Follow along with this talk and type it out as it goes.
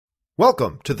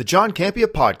Welcome to the John Campea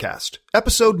Podcast,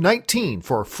 episode 19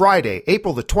 for Friday,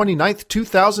 April the 29th,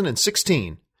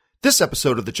 2016. This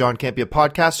episode of the John Campea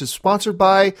Podcast is sponsored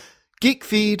by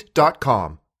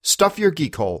GeekFeed.com. Stuff your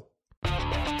geek hole.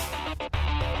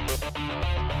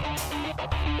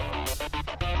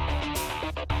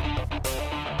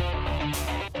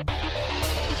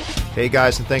 Hey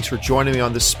guys, and thanks for joining me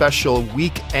on this special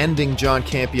week-ending John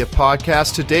Campea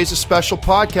podcast. Today's a special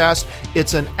podcast.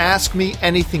 It's an Ask Me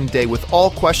Anything Day with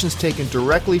all questions taken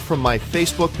directly from my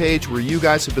Facebook page where you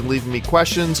guys have been leaving me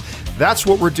questions. That's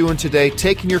what we're doing today,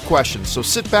 taking your questions. So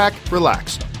sit back,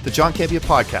 relax. The John Campea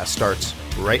podcast starts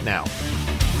right now.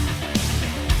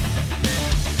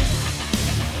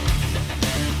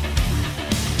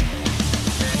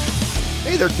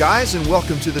 Hey there, guys, and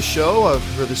welcome to the show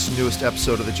for this newest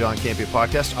episode of the John Campea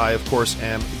Podcast. I, of course,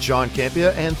 am John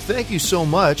Campea, and thank you so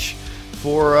much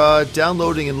for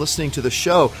downloading and listening to the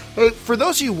show. Hey, for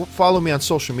those of you who follow me on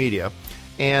social media,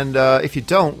 and if you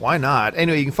don't, why not?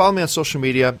 Anyway, you can follow me on social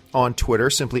media on Twitter,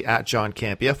 simply at John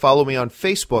Campea. Follow me on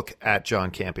Facebook at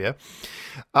John Campea.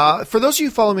 For those of you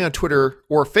who follow me on Twitter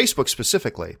or Facebook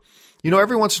specifically, you know,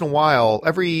 every once in a while,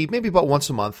 maybe about once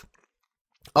a month,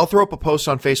 I'll throw up a post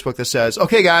on Facebook that says,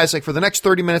 okay, guys, like for the next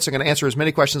 30 minutes, I'm going to answer as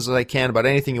many questions as I can about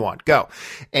anything you want. Go.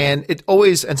 And it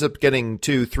always ends up getting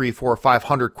 200, 300, 400,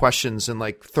 500 questions in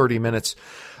like 30 minutes.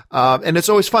 And it's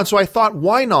always fun. So I thought,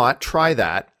 why not try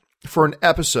that for an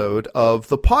episode of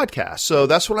the podcast? So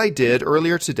that's what I did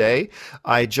earlier today.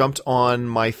 I jumped on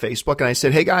my Facebook and I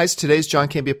said, hey guys, today's John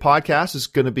Campea Podcast is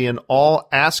going to be an all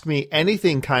ask me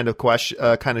anything kind of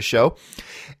show.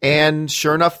 And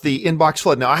sure enough, the inbox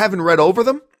flooded. Now I haven't read over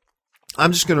them.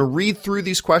 I'm just going to read through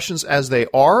these questions as they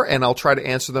are, and I'll try to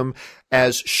answer them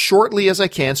as shortly as I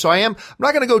can. So I'm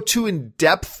not going to go too in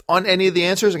depth on any of the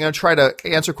answers. I'm going to try to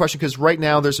answer a question because right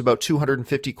now there's about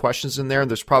 250 questions in there, and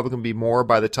there's probably going to be more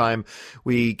by the time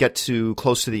we get to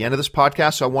close to the end of this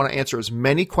podcast. So I want to answer as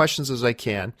many questions as I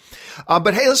can.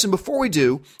 But hey, listen, before we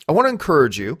do, I want to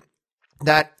encourage you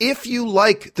that if you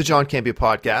like the John Campea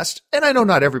Podcast, and I know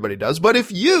not everybody does, but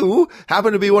if you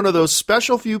happen to be one of those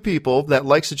special few people that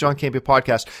likes the John Campea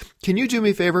Podcast, can you do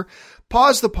me a favor?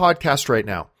 Pause the podcast right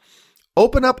now.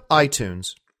 Open up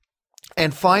iTunes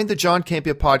and find the John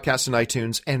Campea Podcast in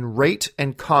iTunes and rate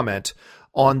and comment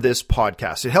on this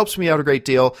podcast. It helps me out a great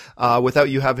deal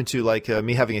without you having to,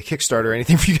 me having a Kickstarter or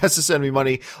anything for you guys to send me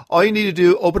money. All you need to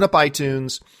do, open up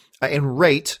iTunes and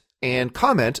rate and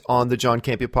comment on the John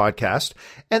Campea Podcast,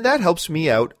 and that helps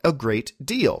me out a great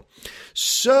deal.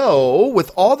 So, with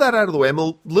all that out of the way, I'm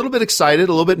a little bit excited,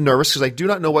 a little bit nervous, because I do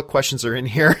not know what questions are in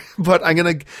here, but I'm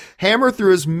going to hammer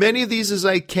through as many of these as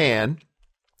I can,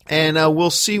 and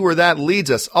we'll see where that leads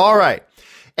us. All right.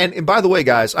 And by the way,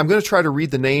 guys, I'm going to try to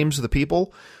read the names of the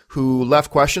people who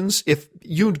left questions. If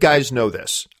you guys know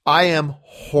this, I am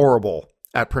horrible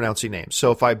at pronouncing names. So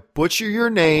if I butcher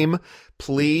your name,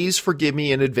 please forgive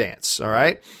me in advance. All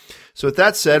right. So with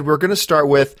that said, we're going to start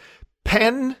with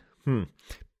Pankaj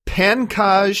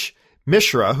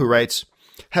Mishra, who writes,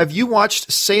 have you watched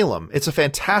Salem? It's a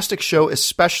fantastic show,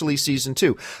 especially season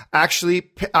 2. Actually,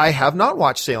 I have not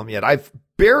watched Salem yet. I've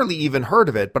barely even heard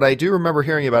of it, but I do remember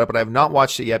hearing about it, but I have not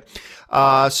watched it yet.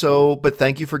 But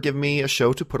thank you for giving me a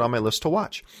show to put on my list to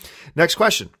watch. Next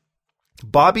question.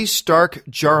 Bobby Stark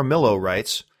Jaramillo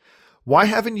writes, why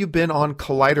haven't you been on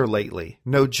Collider lately?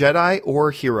 No Jedi or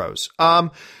Heroes?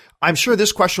 I'm sure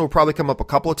this question will probably come up a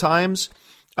couple of times.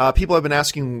 People have been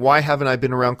asking, why haven't I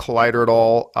been around Collider at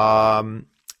all?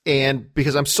 And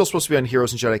because I'm still supposed to be on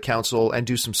Heroes and Jedi Council and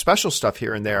do some special stuff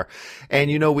here and there.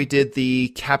 And, you know, we did the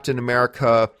Captain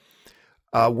America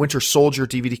Winter Soldier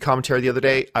DVD commentary the other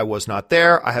day. I was not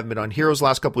there. I haven't been on Heroes the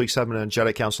last couple of weeks. I haven't been on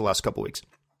Jedi Council the last couple of weeks.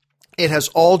 It has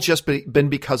all just been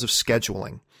because of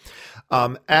scheduling.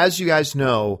 As you guys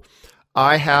know,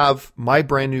 I have my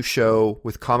brand new show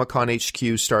with Comic-Con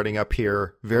HQ starting up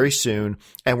here very soon,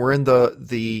 and we're in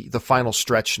the final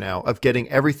stretch now of getting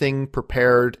everything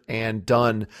prepared and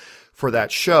done for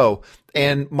that show.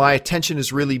 And my attention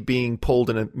is really being pulled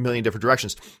in a million different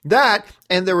directions. That,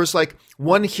 and there was like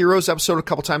one Heroes episode a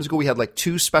couple times ago. We had like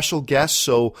 2 special guests.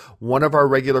 So one of our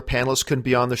regular panelists couldn't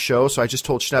be on the show. So I just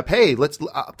told Schnepp, hey, let's,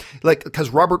 because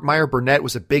Robert Meyer Burnett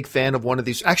was a big fan of one of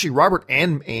these. Actually, Robert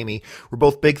and Amy were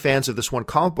both big fans of this one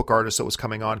comic book artist that was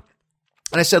coming on.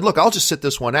 And I said, look, I'll just sit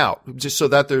this one out just so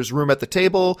that there's room at the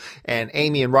table and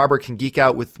Amy and Robert can geek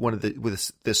out with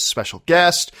with this special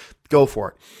guest. Go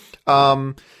for it.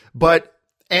 And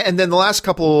then the last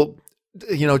couple,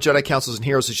 Jedi Councils and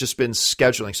Heroes has just been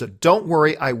scheduling. So don't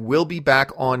worry. I will be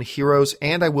back on Heroes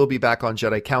and I will be back on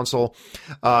Jedi Council.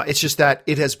 It's just that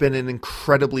it has been an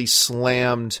incredibly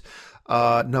slammed,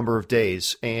 number of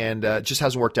days, and just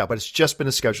hasn't worked out, but it's just been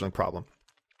a scheduling problem.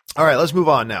 All right, let's move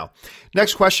on now.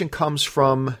 Next question comes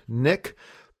from Nick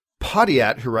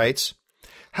Podiat, who writes,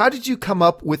 how did you come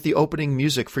up with the opening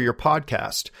music for your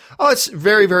podcast? Oh, it's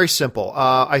very, very simple.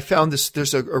 I found this.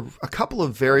 There's a couple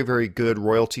of very, very good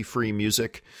royalty-free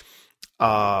music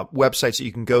websites that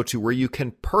you can go to where you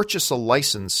can purchase a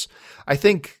license. I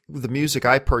think the music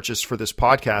I purchased for this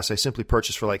podcast, I simply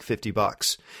purchased for like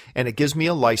 $50, and it gives me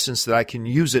a license that I can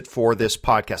use it for this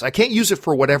podcast. I can't use it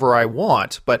for whatever I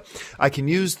want, but I can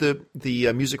use the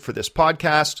music for this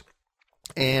podcast.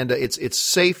 And it's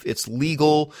safe, it's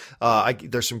legal.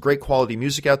 There's some great quality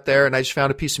music out there, and I just found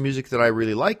a piece of music that I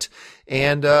really liked,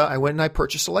 and I went and I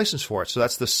purchased a license for it. So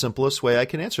that's the simplest way I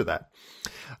can answer that.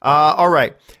 All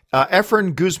right.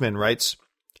 Efren Guzman writes,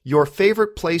 your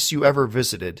favorite place you ever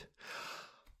visited?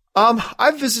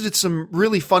 I've visited some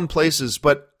really fun places,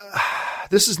 but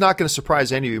this is not going to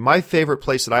surprise any of you. My favorite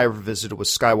place that I ever visited was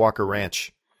Skywalker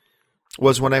Ranch.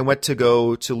 Was when I went to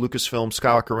go to Lucasfilm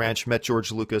Skywalker Ranch, met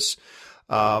George Lucas.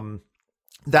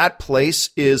 That place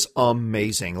is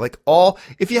amazing.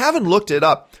 If you haven't looked it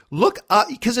up, look up,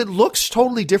 because it looks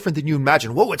totally different than you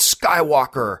imagine. What would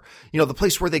Skywalker, the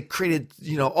place where they created,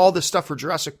 all this stuff for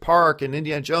Jurassic Park and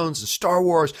Indiana Jones and Star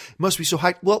Wars, it must be so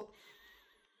high. Well,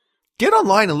 get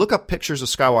online and look up pictures of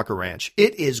Skywalker Ranch.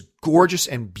 It is gorgeous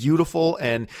and beautiful.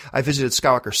 And I visited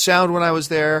Skywalker Sound when I was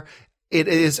there. It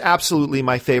is absolutely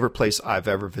my favorite place I've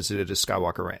ever visited is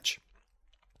Skywalker Ranch.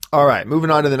 All right,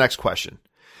 moving on to the next question.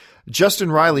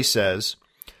 Justin Riley says,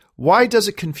 why does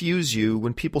it confuse you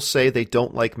when people say they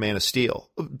don't like Man of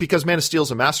Steel? Because Man of Steel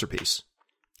is a masterpiece.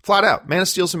 Flat out, Man of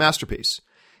Steel is a masterpiece.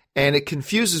 And it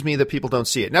confuses me that people don't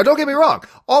see it. Now, don't get me wrong.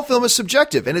 All film is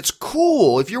subjective, and it's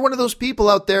cool. If you're one of those people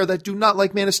out there that do not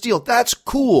like Man of Steel, that's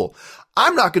cool.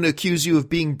 I'm not going to accuse you of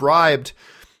being bribed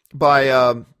by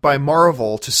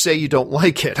Marvel to say you don't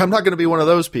like it. I'm not going to be one of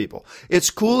those people.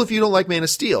 It's cool if you don't like Man of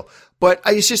Steel, but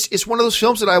it's one of those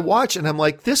films that I watch and I'm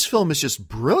like, this film is just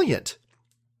brilliant.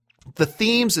 The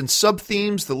themes and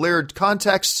sub-themes, the layered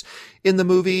contexts in the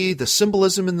movie, the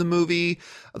symbolism in the movie,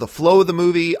 the flow of the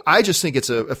movie. I just think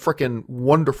it's a freaking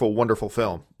wonderful, wonderful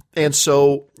film. And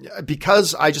so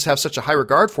because I just have such a high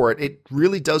regard for it, it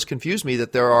really does confuse me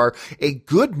that there are a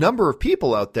good number of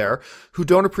people out there who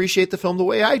don't appreciate the film the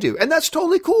way I do. And that's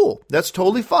totally cool. That's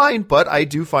totally fine. But I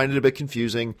do find it a bit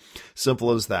confusing.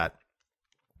 Simple as that.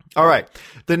 All right.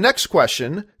 The next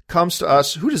question comes to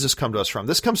us. Who does this come to us from?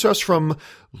 This comes to us from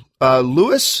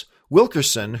Lewis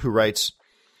Wilkerson, who writes,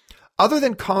 other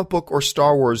than comic book or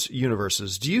Star Wars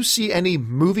universes, do you see any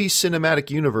movie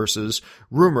cinematic universes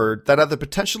rumored that have the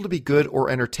potential to be good or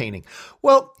entertaining?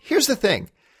 Well, here's the thing.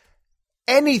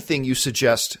 Anything you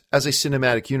suggest as a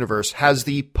cinematic universe has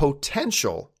the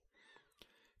potential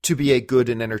to be a good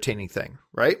and entertaining thing,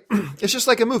 right? It's just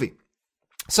like a movie.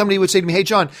 Somebody would say to me, hey,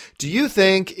 John, do you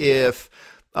think if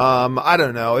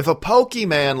if a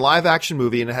Pokemon live action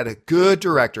movie and it had a good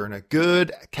director and a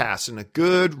good cast and a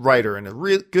good writer and a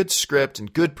real good script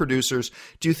and good producers,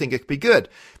 do you think it could be good?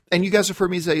 And you guys have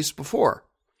heard me say this before.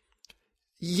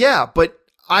 Yeah, but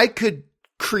I could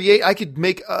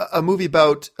make a movie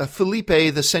about Felipe,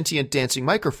 the sentient dancing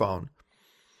microphone.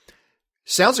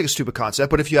 Sounds like a stupid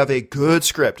concept, but if you have a good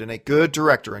script and a good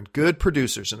director and good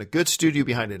producers and a good studio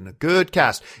behind it and a good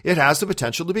cast, it has the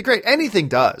potential to be great. Anything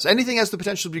does. Anything has the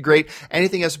potential to be great.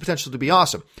 Anything has the potential to be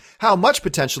awesome. How much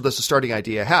potential does the starting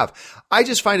idea have? I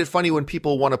just find it funny when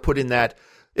people want to put in that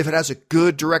if it has a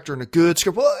good director and a good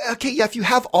script. Well, okay, yeah, if you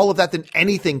have all of that, then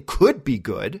anything could be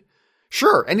good.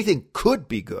 Sure, anything could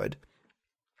be good.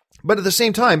 But at the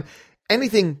same time,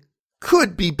 anything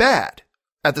could be bad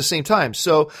at the same time.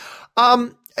 So,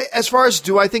 as far as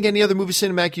do I think any other movie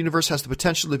cinematic universe has the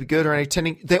potential to be good or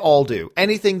entertaining? They all do.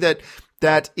 Anything that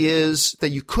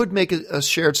you could make a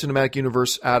shared cinematic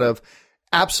universe out of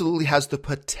absolutely has the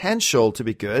potential to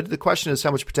be good. The question is, how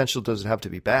much potential does it have to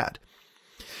be bad?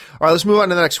 All right, let's move on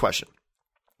to the next question.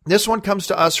 This one comes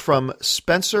to us from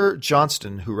Spencer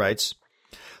Johnston, who writes,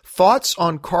 thoughts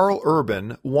on Carl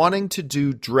Urban wanting to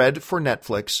do Dredd for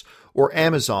Netflix or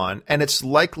Amazon and its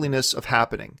likeliness of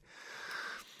happening?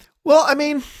 Well, I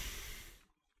mean,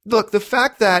 look, the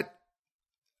fact that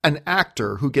an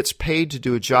actor who gets paid to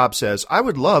do a job says, I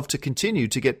would love to continue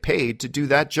to get paid to do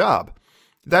that job.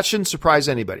 That shouldn't surprise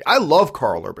anybody. I love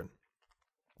Carl Urban.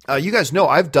 You guys know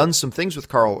I've done some things with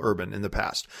Carl Urban in the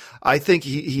past. I think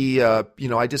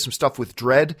I did some stuff with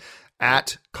Dredd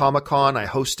at Comic-Con. I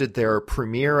hosted their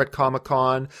premiere at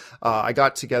Comic-Con. I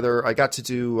got to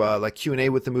do like Q&A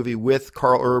with the movie with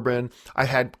Carl Urban. I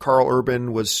had Carl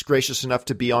Urban was gracious enough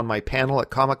to be on my panel at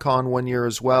Comic-Con one year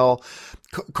as well.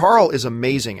 Carl is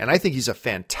amazing, and I think he's a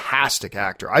fantastic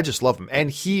actor. I just love him. And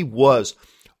he was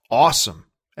awesome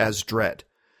as Dredd.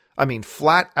 I mean,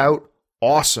 flat out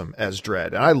awesome as Dredd.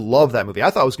 And I love that movie.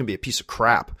 I thought it was going to be a piece of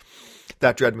crap,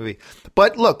 that Dredd movie.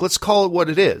 But look, let's call it what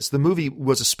it is. The movie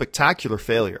was a spectacular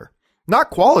failure. Not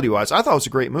quality-wise. I thought it was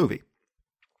a great movie.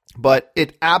 But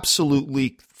it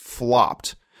absolutely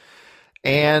flopped.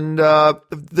 And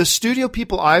the studio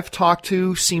people I've talked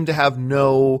to seem to have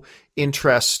no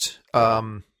interest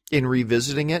in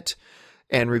revisiting it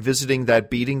and revisiting that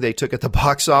beating they took at the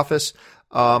box office.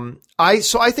 I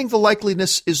think the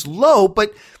likeliness is low,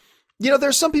 but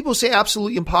there's some people who say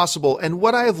absolutely impossible. And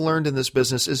what I have learned in this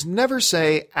business is never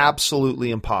say absolutely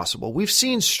impossible. We've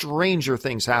seen stranger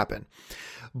things happen,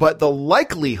 but the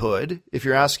likelihood, if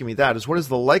you're asking me that, is what is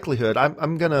the likelihood?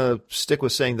 I'm going to stick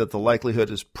with saying that the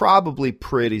likelihood is probably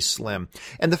pretty slim.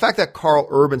 And the fact that Carl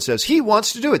Urban says he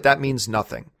wants to do it, that means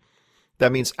nothing.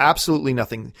 That means absolutely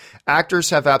nothing. Actors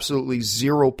have absolutely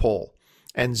zero pull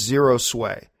and zero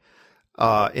sway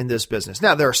in this business.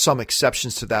 Now, there are some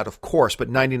exceptions to that, of course,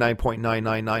 but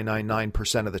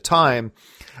 99.99999% of the time,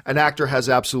 an actor has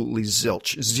absolutely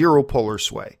zilch, zero pull or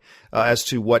sway as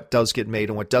to what does get made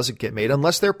and what doesn't get made,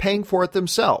 unless they're paying for it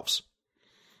themselves.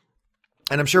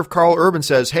 And I'm sure if Carl Urban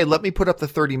says, hey, let me put up the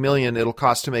 $30 million it'll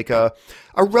cost to make a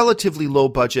relatively low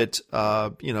budget,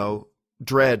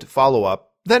 Dredd follow-up,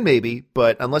 then maybe,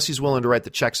 but unless he's willing to write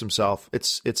the checks himself,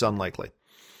 it's unlikely.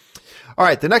 All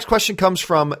right, the next question comes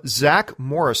from Zach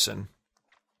Morrison.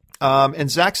 And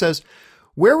Zach says,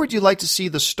 where would you like to see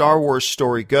the Star Wars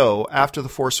story go after The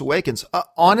Force Awakens?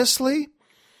 Honestly,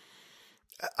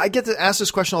 I get to ask this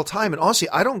question all the time, and honestly,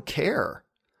 I don't care.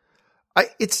 I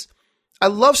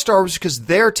love Star Wars because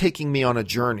they're taking me on a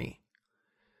journey.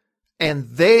 And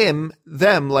them,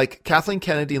 like Kathleen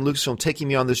Kennedy and Lucasfilm taking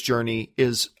me on this journey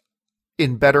is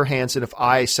in better hands than if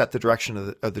I set the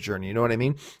direction of the journey. You know what I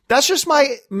mean? That's just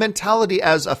my mentality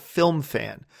as a film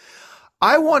fan.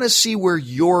 I want to see where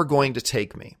you're going to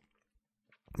take me.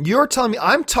 You're telling me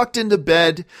I'm tucked into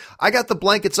bed. I got the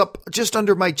blankets up just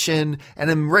under my chin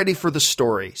and I'm ready for the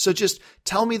story. So just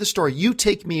tell me the story. You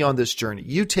take me on this journey.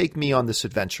 You take me on this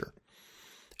adventure.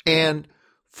 And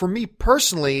for me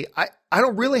personally, I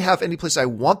don't really have any place I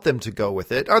want them to go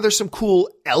with it. Are there some cool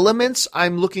elements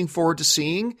I'm looking forward to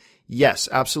seeing? Yes,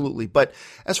 absolutely. But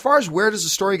as far as where does the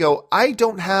story go, I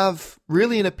don't have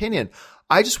really an opinion.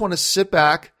 I just want to sit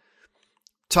back,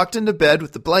 tucked into bed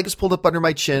with the blankets pulled up under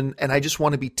my chin, and I just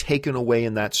want to be taken away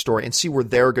in that story and see where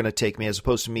they're going to take me as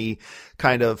opposed to me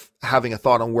kind of having a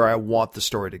thought on where I want the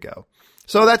story to go.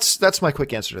 So that's my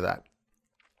quick answer to that.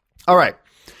 All right.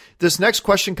 This next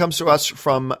question comes to us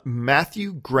from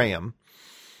Matthew Graham.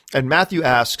 And Matthew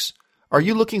asks, are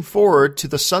you looking forward to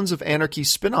the Sons of Anarchy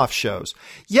spin-off shows?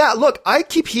 Yeah, look, I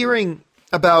keep hearing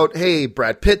about, hey,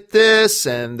 Brad Pitt this,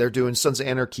 and they're doing Sons of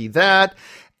Anarchy that.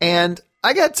 And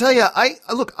I got to tell you,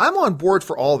 I'm on board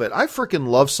for all of it. I freaking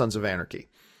love Sons of Anarchy.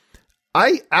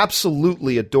 I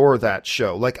absolutely adore that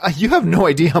show. Like, you have no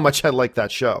idea how much I like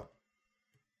that show.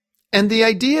 And the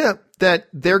idea that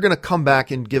they're going to come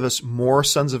back and give us more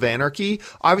Sons of Anarchy,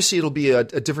 obviously it'll be a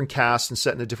different cast and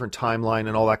set in a different timeline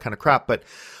and all that kind of crap, but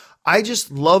I just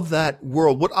love that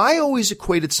world. What I always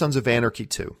equated Sons of Anarchy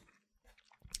to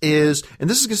is, and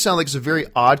this is going to sound like it's a very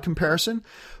odd comparison,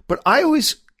 but I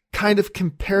always kind of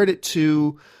compared it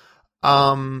to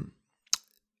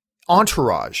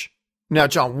Entourage. Now,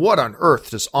 John, what on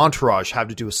earth does Entourage have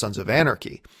to do with Sons of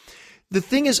Anarchy? The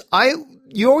thing is,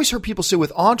 you always heard people say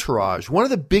with Entourage, one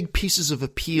of the big pieces of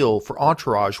appeal for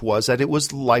Entourage was that it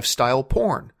was lifestyle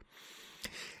porn.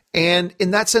 And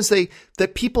in that sense,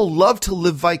 that people love to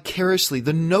live vicariously.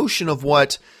 The notion of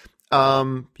what,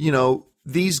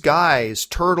 these guys,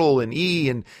 Turtle and E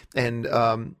and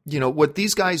what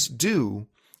these guys do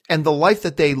and the life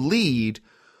that they lead,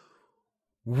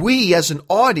 we as an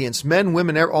audience, men,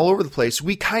 women, all over the place,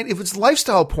 if it's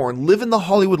lifestyle porn, live in the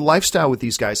Hollywood lifestyle with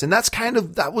these guys. And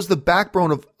that was the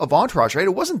backbone of Entourage, right?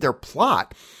 It wasn't their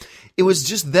plot. It was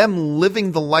just them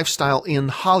living the lifestyle in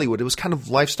Hollywood. It was kind of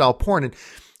lifestyle porn. And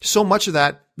so much of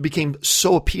that became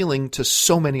so appealing to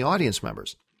so many audience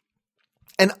members.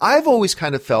 And I've always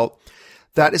kind of felt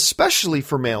that, especially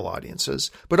for male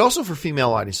audiences, but also for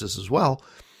female audiences as well,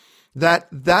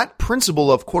 that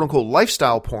principle of quote unquote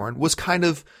lifestyle porn was kind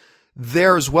of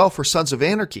there as well for Sons of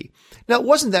Anarchy. Now, it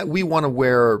wasn't that we want to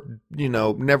wear,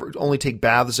 never only take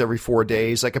baths every 4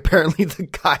 days, like apparently the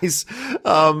guys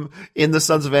in the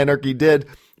Sons of Anarchy did.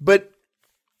 But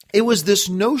it was this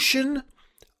notion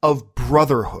of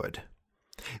brotherhood.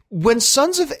 When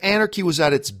Sons of Anarchy was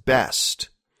at its best,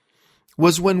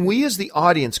 was when we as the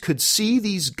audience could see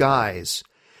these guys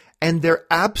and their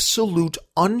absolute,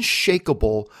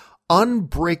 unshakable,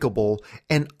 unbreakable,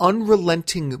 and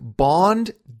unrelenting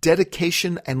bond,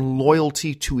 dedication, and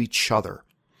loyalty to each other.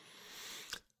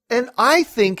 And I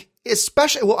think,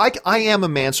 especially, well, I am a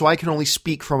man, so I can only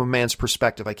speak from a man's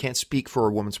perspective. I can't speak for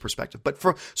a woman's perspective. But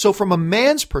from a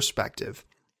man's perspective,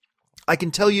 I can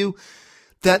tell you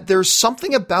that there's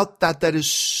something about that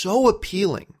is so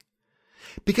appealing.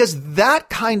 Because that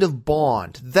kind of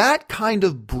bond, that kind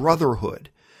of brotherhood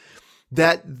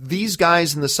that these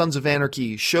guys in the Sons of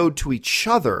Anarchy showed to each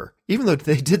other, even though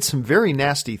they did some very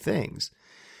nasty things,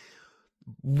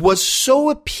 was so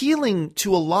appealing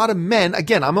to a lot of men.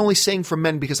 Again, I'm only saying from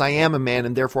men because I am a man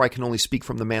and therefore I can only speak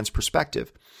from the man's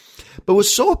perspective. But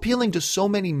was so appealing to so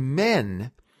many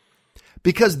men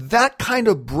because that kind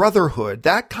of brotherhood,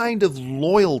 that kind of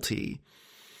loyalty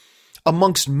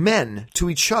amongst men to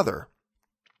each other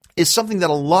is something that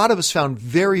a lot of us found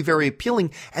very, very appealing,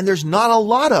 and there's not a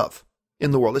lot of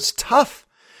in the world. It's tough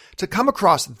to come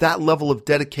across that level of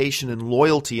dedication and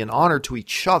loyalty and honor to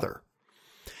each other.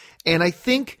 And I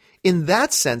think in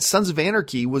that sense, Sons of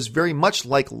Anarchy was very much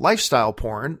like lifestyle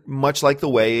porn, much like the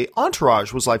way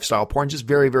Entourage was lifestyle porn, just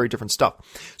very, very different stuff.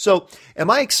 So am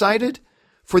I excited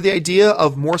for the idea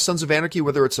of more Sons of Anarchy,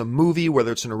 whether it's a movie,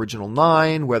 whether it's an original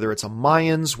 9, whether it's a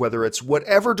Mayans, whether it's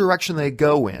whatever direction they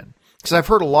go in? Because I've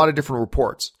heard a lot of different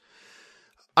reports.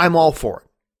 I'm all for it.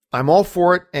 I'm all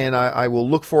for it, and I will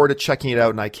look forward to checking it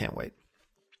out, and I can't wait.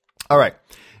 All right.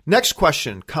 Next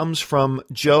question comes from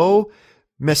Joe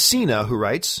Messina, who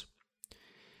writes,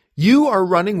 you are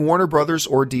running Warner Brothers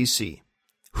or DC.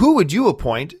 Who would you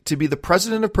appoint to be the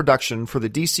president of production for the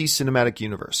DC Cinematic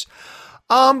Universe?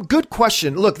 Good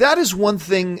question. Look, that is one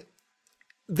thing.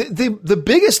 The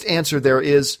biggest answer there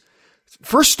is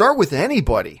first start with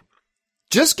anybody.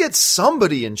 Just get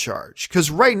somebody in charge,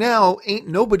 because right now ain't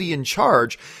nobody in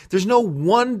charge. There's no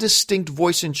one distinct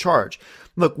voice in charge.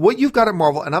 Look, what you've got at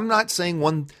Marvel, and I'm not saying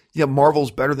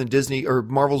Marvel's better than Disney or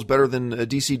Marvel's better than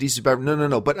DC, DC's better.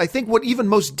 No. But I think what even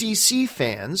most DC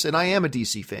fans, and I am a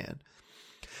DC fan,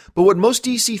 but what most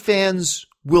DC fans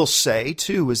will say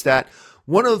too is that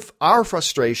one of our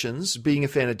frustrations being a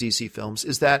fan of DC films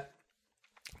is that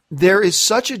there is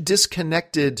such a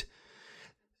disconnected,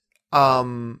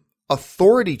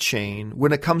 authority chain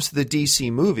when it comes to the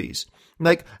DC movies.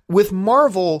 Like with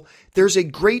Marvel, there's a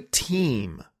great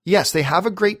team. Yes, they have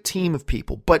a great team of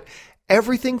people, but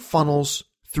everything funnels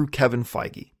through Kevin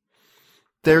Feige.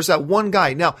 There's that one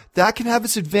guy. Now, that can have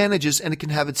its advantages and it can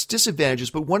have its disadvantages,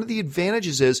 but one of the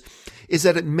advantages is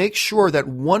that it makes sure that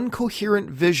one coherent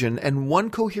vision and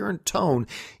one coherent tone,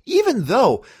 even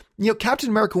though Captain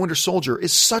America Winter Soldier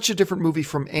is such a different movie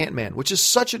from Ant-Man, which is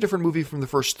such a different movie from the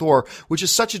first Thor, which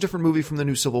is such a different movie from the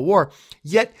new Civil War.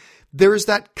 Yet there is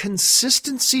that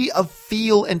consistency of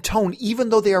feel and tone, even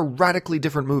though they are radically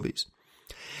different movies.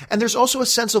 And there's also a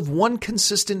sense of one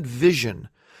consistent vision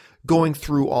going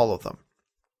through all of them.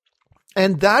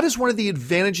 And that is one of the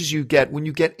advantages you get when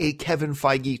you get a Kevin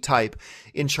Feige type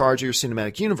in charge of your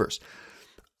cinematic universe.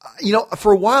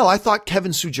 For a while, I thought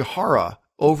Kevin Tsujihara,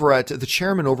 the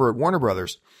chairman over at Warner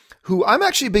Brothers, who I'm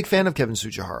actually a big fan of Kevin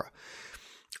Tsujihara.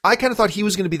 I kind of thought he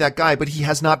was going to be that guy, but he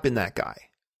has not been that guy.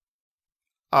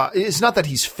 It's not that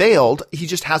he's failed. He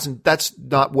just hasn't, that's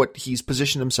not what he's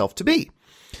positioned himself to be.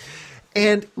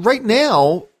 And right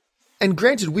now, and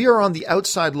granted, we are on the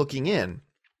outside looking in,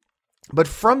 but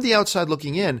from the outside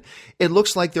looking in, it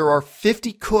looks like there are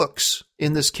 50 cooks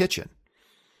in this kitchen.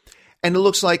 And it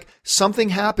looks like something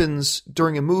happens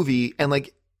during a movie and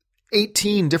like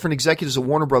 18 different executives at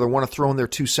Warner Brother want to throw in their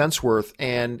 2 cents worth,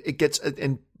 and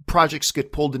and projects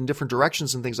get pulled in different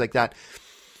directions and things like that.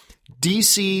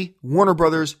 DC, Warner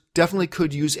Brothers definitely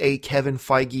could use a Kevin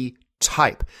Feige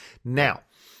type. Now,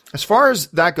 as far as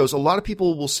that goes, a lot of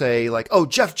people will say like, oh,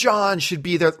 Jeff Johns should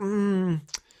be there.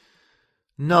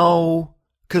 No,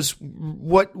 because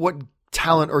what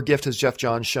talent or gift has Jeff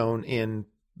Johns shown in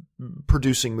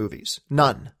producing movies?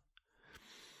 None.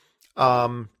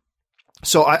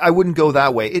 So I wouldn't go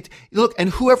that way. Look, and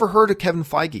whoever heard of Kevin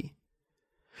Feige?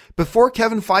 Before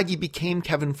Kevin Feige became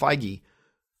Kevin Feige,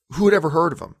 who had ever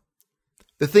heard of him?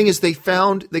 The thing is, they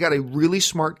got a really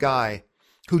smart guy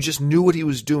who just knew what he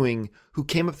was doing, who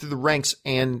came up through the ranks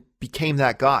and became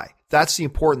that guy. That's the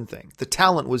important thing. The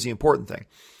talent was the important thing.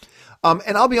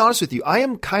 And I'll be honest with you, I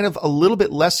am kind of a little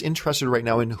bit less interested right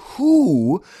now in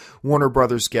who Warner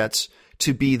Brothers gets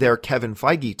to be their Kevin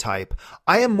Feige type.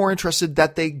 I am more interested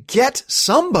that they get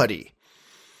somebody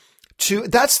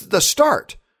That's the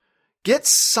start. Get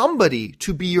somebody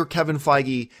to be your Kevin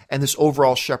Feige and this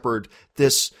overall shepherd,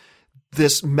 this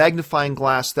magnifying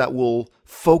glass that will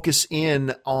focus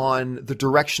in on the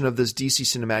direction of this DC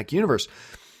cinematic universe.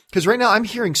 Because right now I'm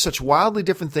hearing such wildly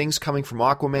different things coming from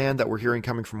Aquaman, that we're hearing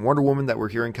coming from Wonder Woman, that we're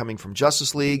hearing coming from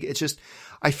Justice League. It's just,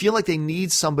 I feel like they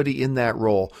need somebody in that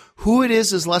role. Who it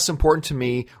is less important to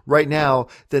me right now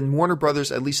than Warner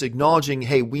Brothers at least acknowledging,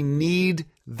 hey, we need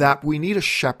a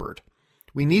shepherd.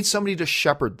 We need somebody to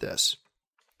shepherd this.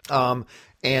 And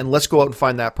let's go out and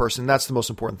find that person. That's the most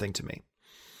important thing to me.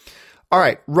 All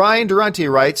right. Ryan Durante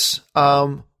writes,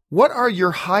 what are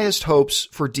your highest hopes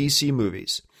for DC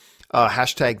movies?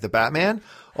 Hashtag the Batman.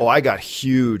 Oh, I got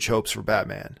huge hopes for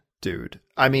Batman, dude.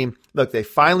 I mean, look, they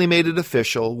finally made it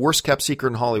official. Worst kept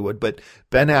secret in Hollywood, but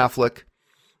Ben Affleck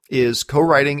is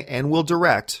co-writing and will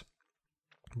direct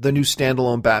the new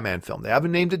standalone Batman film. They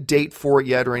haven't named a date for it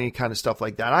yet or any kind of stuff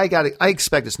like that. I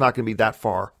expect it's not going to be that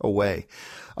far away.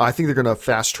 I think they're going to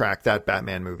fast track that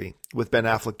Batman movie with Ben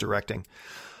Affleck directing.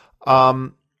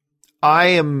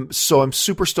 I'm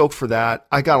super stoked for that.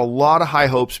 I got a lot of high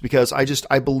hopes because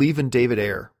I believe in David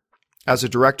Ayer as a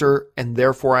director, and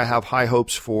therefore I have high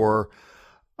hopes for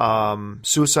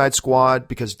Suicide Squad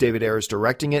because David Ayer is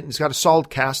directing it. And he's got a solid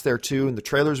cast there too, and the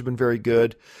trailers have been very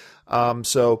good.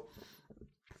 So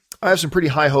I have some pretty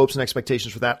high hopes and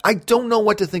expectations for that. I don't know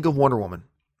what to think of Wonder Woman.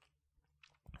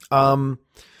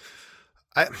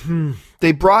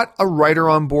 They brought a writer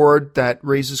on board that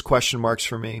raises question marks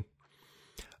for me.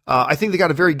 I think they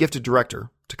got a very gifted director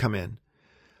to come in.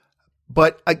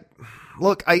 But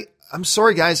I'm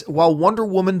sorry, guys. While Wonder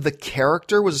Woman, the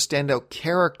character, was a standout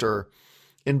character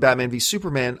in Batman v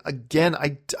Superman, again,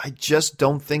 I just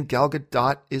don't think Gal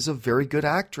Gadot is a very good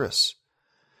actress.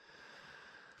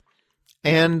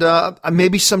 And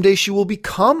maybe someday she will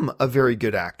become a very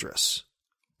good actress.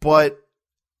 But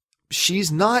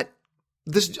she's not,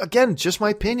 this again, just my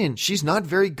opinion, she's not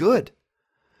very good.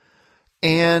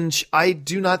 And I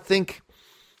do not think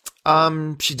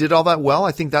she did all that well.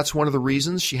 I think that's one of the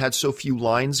reasons she had so few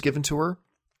lines given to her.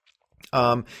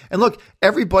 And look,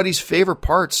 everybody's favorite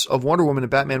parts of Wonder Woman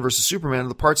and Batman versus Superman are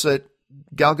the parts that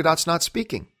Gal Gadot's not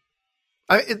speaking.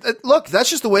 Look, that's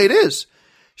just the way it is.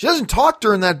 She doesn't talk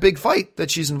during that big fight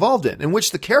that she's involved in which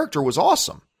the character was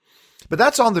awesome. But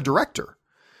that's on the director.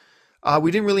 We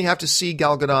didn't really have to see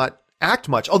Gal Gadot act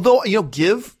much. Although,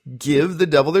 give the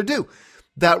devil their due.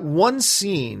 That one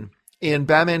scene in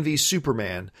Batman v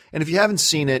Superman, and if you haven't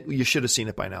seen it, you should have seen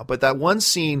it by now, but that one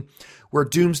scene where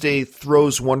Doomsday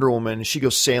throws Wonder Woman and she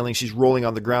goes sailing, she's rolling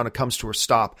on the ground, it comes to a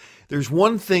stop. There's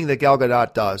one thing that Gal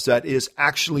Gadot does that is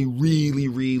actually really,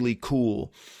 really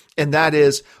cool. And that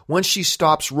is when she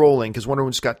stops rolling, because Wonder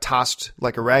Woman just got tossed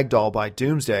like a rag doll by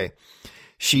Doomsday,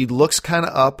 she looks kind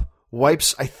of up, I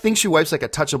think she wipes like a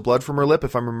touch of blood from her lip,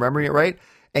 if I'm remembering it right,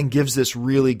 and gives this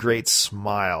really great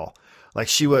smile. Like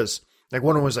Wonder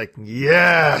Woman was like,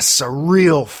 yes, a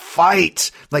real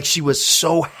fight. Like she was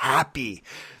so happy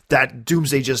that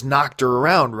Doomsday just knocked her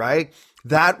around, right?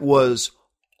 That was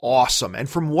awesome. And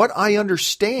from what I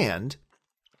understand,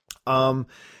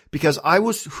 because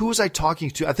who was I talking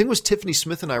to? I think it was Tiffany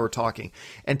Smith and I were talking,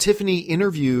 and Tiffany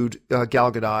interviewed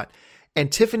Gal Gadot,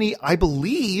 and Tiffany, I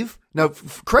believe, now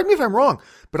correct me if I'm wrong,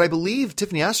 but I believe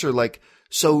Tiffany asked her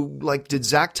did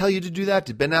Zach tell you to do that?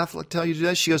 Did Ben Affleck tell you to do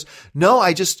that? She goes, no,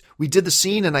 we did the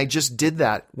scene and I just did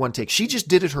that one take. She just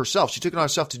did it herself. She took it on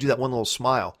herself to do that one little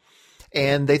smile,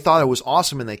 and they thought it was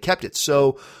awesome and they kept it.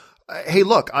 So, hey,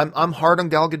 look, I'm hard on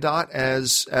Gal Gadot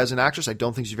as an actress. I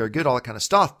don't think she's very good, all that kind of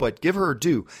stuff, but give her her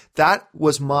due. That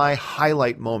was my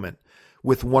highlight moment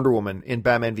with Wonder Woman in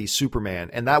Batman v Superman,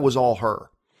 and that was all her.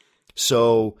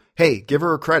 So, hey, give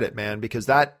her credit, man, because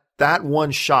that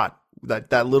one shot,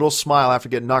 that little smile after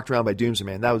getting knocked around by Doomsday,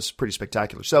 man, that was pretty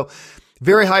spectacular. So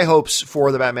very high hopes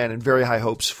for the Batman and very high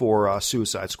hopes for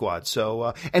Suicide Squad.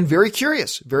 So, and very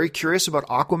curious about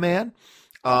Aquaman.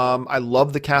 I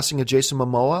love the casting of Jason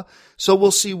Momoa. So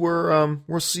we'll see where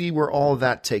all of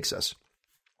that takes us.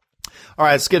 All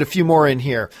right, let's get a few more in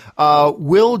here.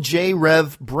 Will J.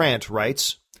 Rev Brandt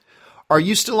writes, are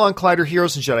you still on Collider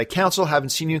Heroes and Jedi Council?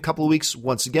 Haven't seen you in a couple of weeks.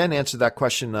 Once again, answer that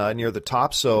question near the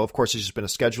top. So, of course, it's just been a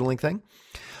scheduling thing.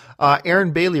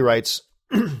 Aaron Bailey writes,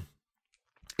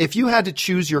 if you had to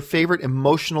choose your favorite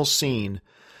emotional scene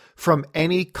from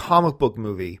any comic book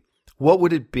movie, what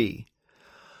would it be?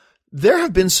 There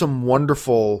have been some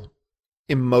wonderful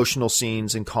emotional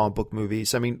scenes in comic book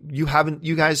movies. I mean, you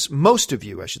guys, most of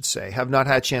you, I should say, have not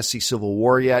had a chance to see Civil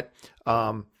War yet.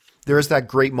 There is that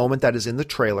great moment that is in the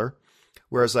trailer.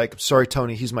 Whereas like, sorry,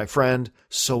 Tony, he's my friend.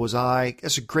 So was I.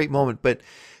 It's a great moment. But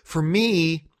for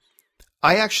me,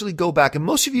 I actually go back, and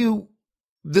most of you,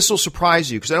 this will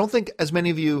surprise you, because I don't think as many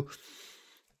of you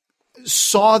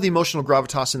saw the emotional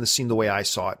gravitas in the scene the way I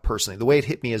saw it personally, the way it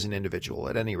hit me as an individual,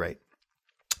 at any rate.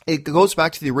 It goes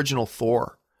back to the original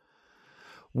Thor,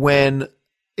 when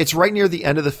it's right near the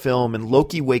end of the film and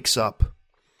Loki wakes up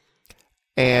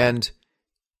and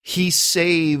he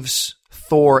saves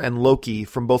Thor and Loki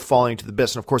from both falling into the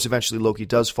abyss. And of course, eventually Loki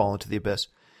does fall into the abyss.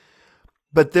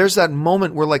 But there's that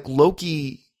moment where like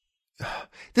Loki,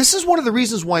 this is one of the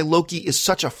reasons why Loki is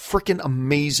such a freaking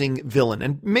amazing villain.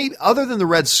 And maybe other than the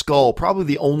Red Skull, probably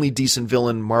the only decent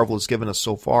villain Marvel has given us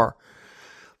so far.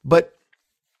 But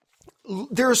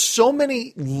there are so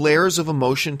many layers of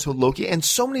emotion to Loki and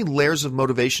so many layers of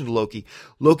motivation to Loki.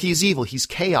 Loki is evil. He's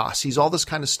chaos. He's all this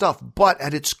kind of stuff. But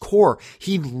at its core,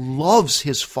 he loves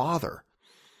his father.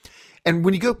 And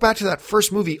when you go back to that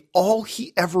first movie, all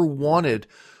he ever wanted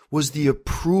was the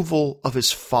approval of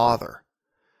his father.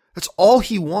 That's all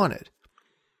he wanted.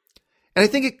 And I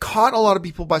think it caught a lot of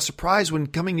people by surprise when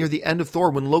coming near the end of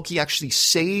Thor, when Loki actually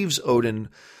saves Odin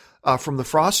from the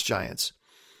Frost Giants.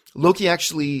 Loki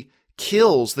actually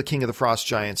kills the King of the Frost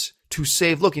Giants to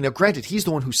save Loki. Now, granted, he's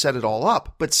the one who set it all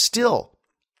up, but still,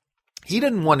 he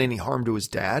didn't want any harm to his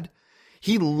dad.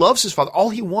 He loves his father. All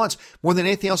he wants, more than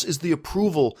anything else, is the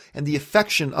approval and the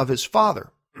affection of his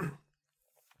father.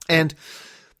 And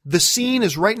the scene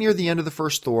is right near the end of the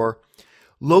first Thor.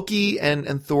 Loki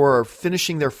and Thor are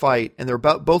finishing their fight, and they're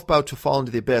both about to fall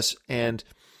into the abyss. And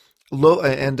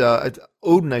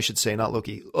Odin, I should say, not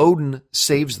Loki. Odin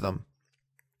saves them.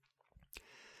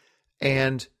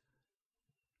 And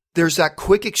there's that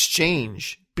quick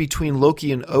exchange between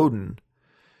Loki and Odin.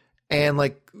 And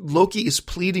like Loki is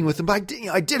pleading with him, but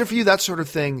I did it for you, that sort of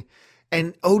thing.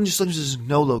 And Odin just looks and says,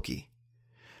 no, Loki.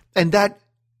 And that,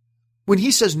 when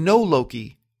he says no,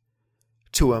 Loki,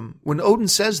 to him, when Odin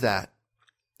says that,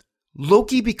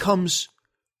 Loki becomes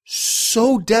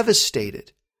so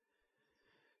devastated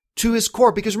to his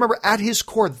core. Because remember, at his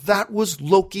core, that was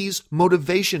Loki's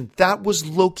motivation. That was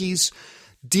Loki's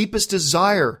deepest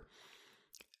desire,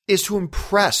 is to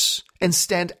impress and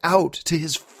stand out to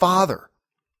his father.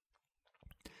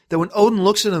 That when Odin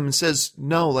looks at him and says,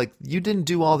 no, like, you didn't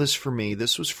do all this for me.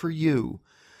 This was for you.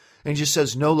 And he just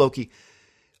says, no, Loki.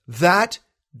 That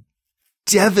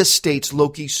devastates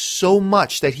Loki so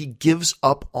much that he gives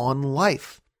up on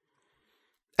life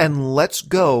and lets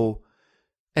go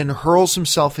and hurls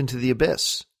himself into the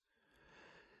abyss.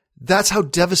 That's how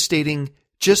devastating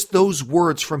just those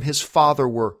words from his father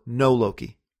were, no,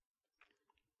 Loki.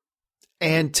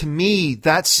 And to me,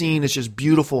 that scene is just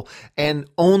beautiful and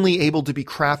only able to be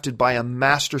crafted by a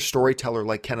master storyteller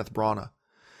like Kenneth Branagh.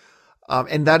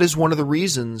 And that is one of the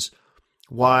reasons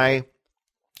why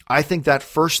I think that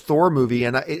first Thor movie,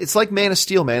 and it's like Man of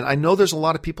Steel, man. I know there's a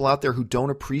lot of people out there who don't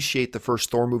appreciate the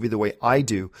first Thor movie the way I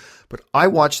do, but I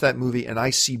watch that movie and I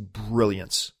see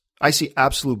brilliance. I see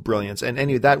absolute brilliance. And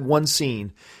anyway, that one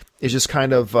scene is just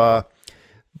kind of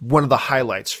one of the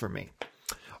highlights for me.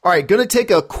 All right, going to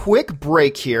take a quick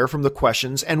break here from the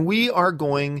questions, and we are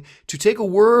going to take a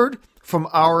word from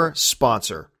our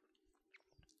sponsor.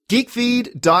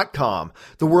 GeekFeed.com,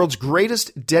 the world's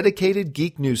greatest dedicated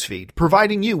geek newsfeed,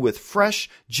 providing you with fresh,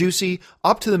 juicy,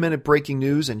 up-to-the-minute breaking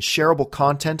news and shareable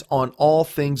content on all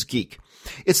things geek.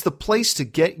 It's the place to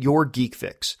get your geek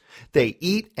fix. They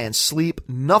eat and sleep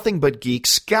nothing but geek,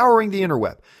 scouring the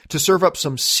interweb to serve up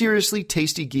some seriously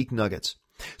tasty geek nuggets.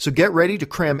 So get ready to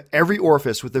cram every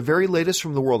orifice with the very latest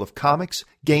from the world of comics,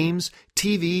 games,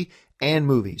 TV, and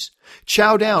movies.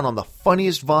 Chow down on the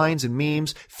funniest vines and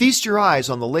memes. Feast your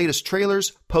eyes on the latest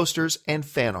trailers, posters, and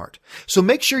fan art. So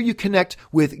make sure you connect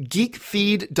with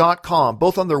GeekFeed.com,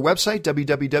 both on their website,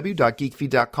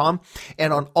 www.geekfeed.com,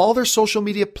 and on all their social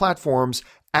media platforms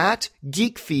at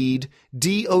GeekFeed,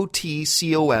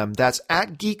 DOTCOM. That's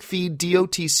at GeekFeed,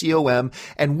 DOTCOM.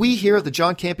 And we here at the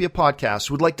John Campea Podcast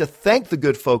would like to thank the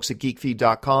good folks at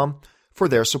GeekFeed.com for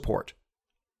their support.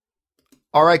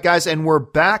 All right, guys, and we're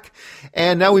back.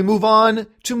 And now we move on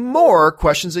to more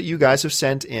questions that you guys have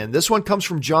sent in. This one comes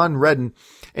from John Redden,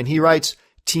 and he writes,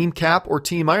 Team Cap or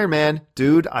Team Iron Man?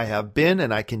 Dude, I have been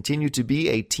and I continue to be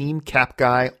a Team Cap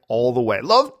guy all the way.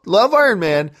 Love Iron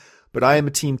Man, but I am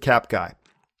a Team Cap guy.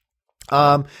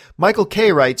 Michael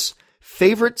K writes,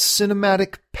 favorite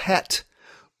cinematic pet?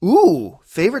 Ooh,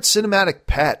 favorite cinematic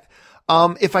pet.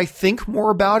 If I think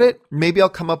more about it, maybe I'll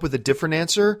come up with a different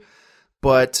answer.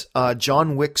 But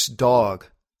John Wick's dog,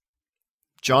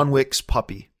 John Wick's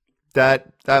puppy,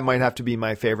 that might have to be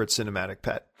my favorite cinematic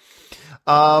pet.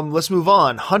 Let's move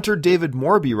on. Hunter David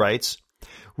Morby writes,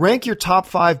 rank your top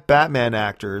 5 Batman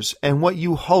actors and what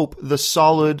you hope the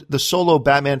solo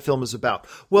Batman film is about.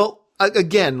 Well,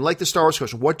 again, like the Star Wars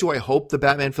question, what do I hope the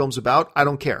Batman film's about? I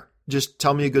don't care. Just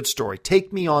tell me a good story.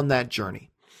 Take me on that journey.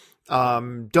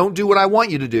 Don't do what I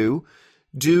want you to do.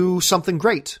 Do something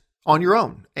great on your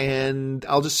own. And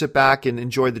I'll just sit back and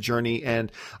enjoy the journey.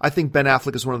 And I think Ben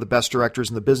Affleck is one of the best directors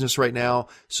in the business right now.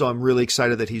 So I'm really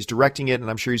excited that he's directing it. And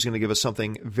I'm sure he's going to give us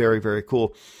something very, very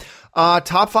cool.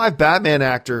 Top 5 Batman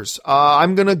actors.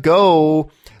 I'm going to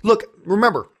go, look,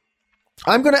 remember,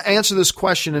 I'm going to answer this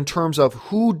question in terms of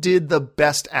who did the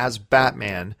best as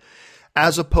Batman,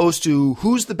 as opposed to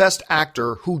who's the best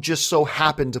actor who just so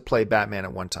happened to play Batman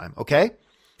at one time. Okay.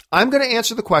 I'm going to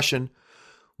answer the question,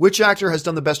 which actor has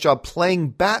done the best job playing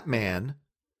Batman?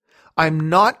 I'm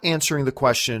not answering the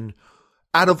question,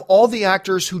 out of all the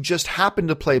actors who just happen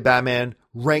to play Batman,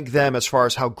 rank them as far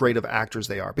as how great of actors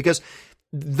they are. Because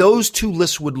those two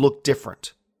lists would look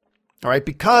different. All right.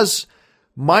 Because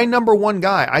my number one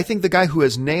guy, I think the guy who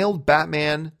has nailed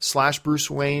Batman / Bruce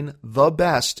Wayne the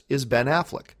best is Ben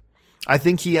Affleck. I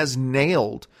think he has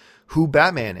nailed who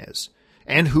Batman is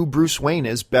and who Bruce Wayne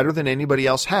is better than anybody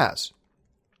else has.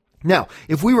 Now,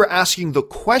 if we were asking the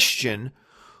question,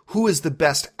 who is the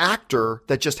best actor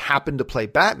that just happened to play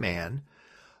Batman,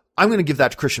 I'm going to give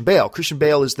that to Christian Bale. Christian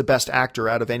Bale is the best actor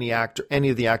out of any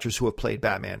of the actors who have played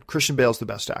Batman. Christian Bale's the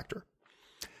best actor.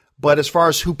 But as far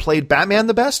as who played Batman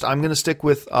the best, I'm going to stick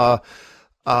with Ben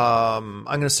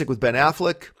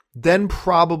Affleck. Then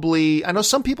probably, I know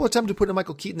some people attempt to put in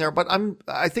Michael Keaton there, but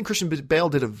I think Christian Bale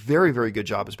did a very, very good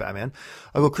job as Batman.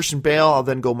 I'll go Christian Bale. I'll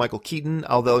then go Michael Keaton.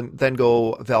 I'll then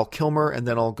go Val Kilmer, and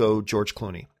then I'll go George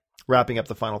Clooney, wrapping up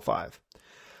the final 5.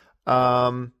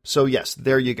 So yes,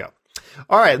 there you go.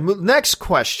 All right. Next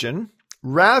question.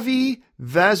 Ravi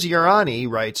Vazirani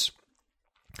writes,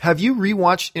 have you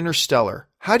rewatched Interstellar?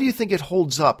 How do you think it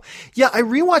holds up? Yeah, I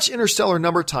rewatched Interstellar a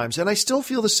number of times, and I still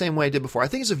feel the same way I did before. I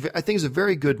think it's a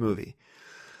very good movie.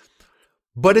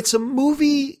 But it's a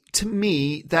movie, to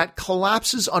me, that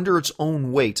collapses under its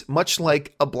own weight, much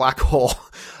like a black hole,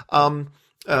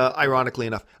 ironically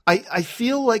enough. I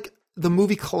feel like the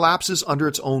movie collapses under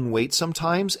its own weight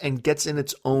sometimes and gets in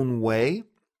its own way.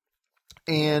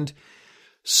 And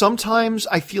sometimes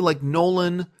I feel like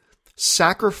Nolan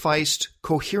sacrificed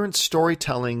coherent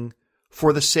storytelling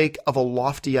for the sake of a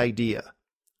lofty idea.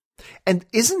 And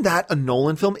isn't that a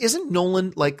Nolan film? Isn't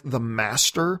Nolan like the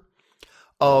master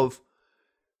of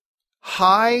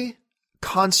high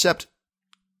concept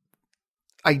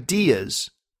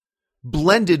ideas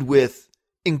blended with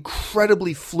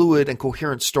incredibly fluid and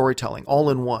coherent storytelling all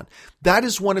in one? That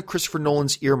is one of Christopher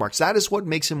Nolan's earmarks. That is what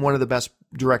makes him one of the best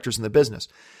directors in the business.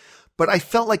 But I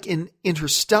felt like in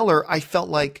Interstellar, I felt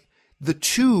like the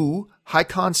two high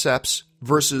concepts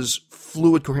versus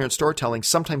fluid, coherent storytelling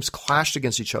sometimes clashed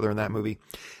against each other in that movie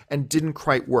and didn't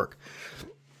quite work.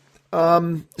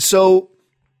 So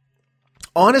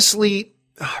honestly,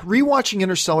 rewatching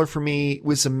Interstellar for me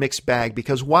was a mixed bag,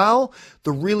 because while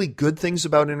the really good things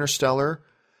about Interstellar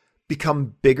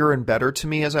become bigger and better to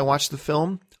me as I watch the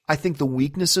film, I think the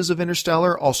weaknesses of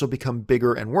Interstellar also become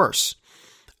bigger and worse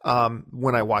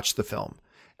when I watch the film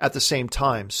at the same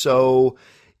time. So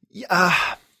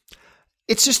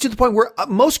it's just to the point where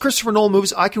most Christopher Nolan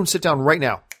movies, I can sit down right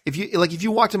now. If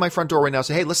you walked in my front door right now and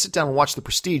say, hey, let's sit down and watch The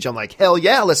Prestige, I'm like, hell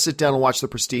yeah, let's sit down and watch The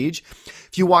Prestige.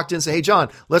 If you walked in and say, hey, John,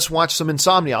 let's watch some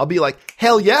Insomnia, I'll be like,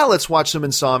 hell yeah, let's watch some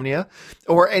Insomnia,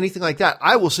 or anything like that.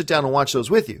 I will sit down and watch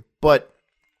those with you. But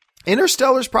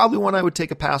Interstellar is probably one I would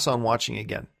take a pass on watching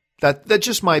again. That's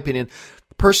just my opinion.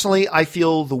 Personally, I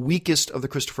feel the weakest of the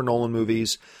Christopher Nolan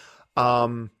movies.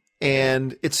 And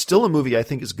it's still a movie I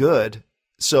think is good.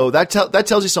 So that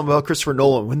tells you something about Christopher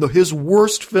Nolan, when his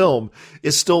worst film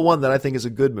is still one that I think is a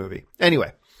good movie.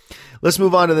 Anyway, let's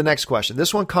move on to the next question.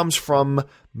 This one comes from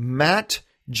Matt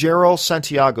Gerald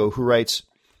Santiago, who writes,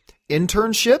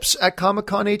 internships at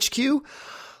Comic-Con HQ?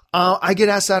 I get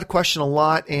asked that question a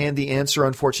lot, and the answer,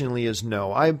 unfortunately, is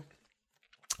no.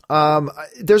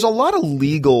 There's a lot of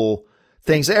legal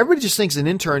things. Everybody just thinks an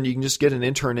intern, you can just get an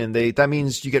intern in. That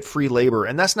means you get free labor,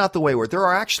 and that's not the way it works. There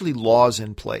are actually laws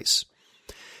in place.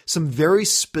 Some very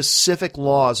specific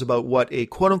laws about what a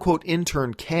quote-unquote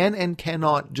intern can and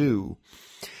cannot do.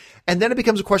 And then it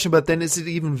becomes a question about, then is it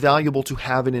even valuable to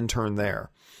have an intern there?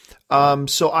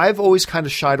 So I've always kind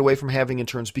of shied away from having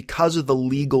interns because of the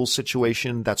legal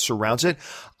situation that surrounds it.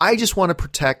 I just want to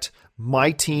protect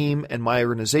my team and my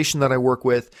organization that I work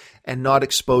with and not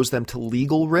expose them to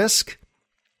legal risk.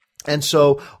 And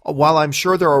so while I'm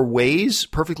sure there are ways,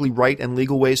 perfectly right and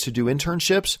legal ways to do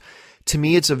internships, to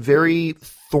me it's a very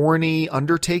thorny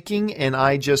undertaking, and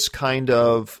I just kind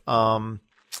of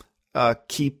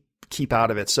keep keep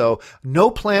out of it. So no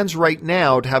plans right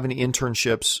now to have any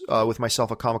internships with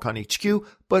myself at Comic-Con HQ,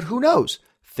 but who knows?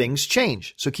 Things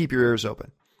change. So keep your ears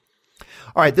open.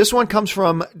 All right, this one comes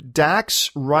from Dax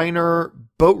Reiner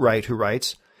Boatwright, who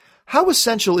writes, how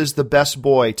essential is the best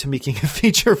boy to making a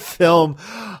feature film?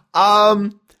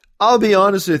 I'll be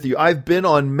honest with you. I've been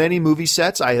on many movie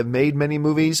sets. I have made many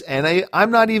movies, and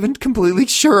I'm not even completely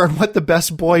sure on what the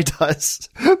best boy does.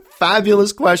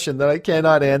 Fabulous question that I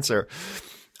cannot answer.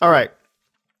 All right.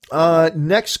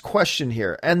 Next question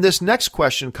here. And this next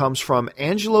question comes from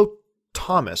Angelo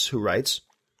Thomas, who writes,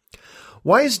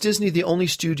 why is Disney the only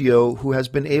studio who has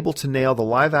been able to nail the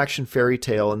live-action fairy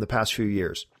tale in the past few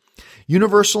years?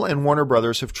 Universal and Warner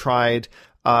Brothers have tried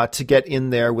to get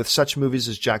in there with such movies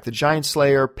as Jack the Giant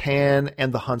Slayer, Pan,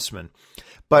 and The Huntsman,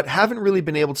 but haven't really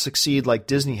been able to succeed like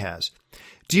Disney has.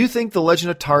 Do you think The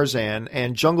Legend of Tarzan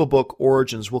and Jungle Book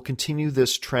Origins will continue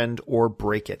this trend or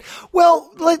break it?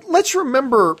 Well, let's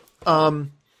remember,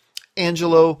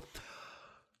 Angelo,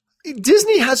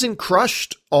 Disney hasn't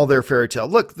crushed all their fairy tale.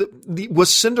 Look, was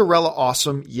Cinderella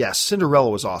awesome? Yes,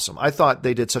 Cinderella was awesome. I thought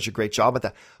they did such a great job at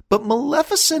that. But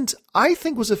Maleficent, I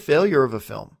think, was a failure of a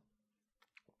film.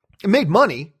 It made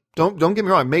money. Don't get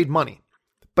me wrong. It made money.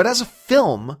 But as a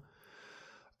film,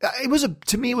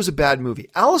 to me, it was a bad movie.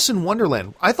 Alice in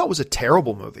Wonderland, I thought was a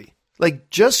terrible movie.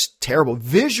 Like, just terrible.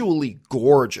 Visually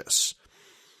gorgeous.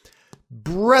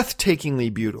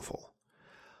 Breathtakingly beautiful.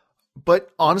 But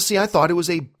honestly, I thought it was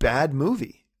a bad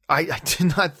movie. I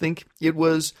did not think it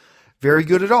was very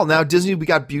good at all. Now, Disney, we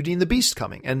got Beauty and the Beast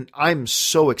coming, and I'm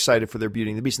so excited for their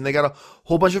Beauty and the Beast. And they got a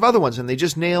whole bunch of other ones, and they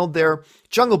just nailed their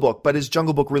Jungle Book. But is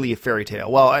Jungle Book really a fairy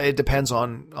tale? Well, it depends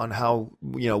on how,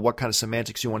 what kind of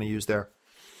semantics you want to use there.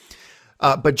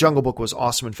 But Jungle Book was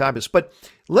awesome and fabulous. But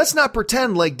let's not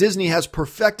pretend like Disney has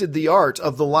perfected the art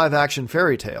of the live-action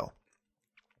fairy tale.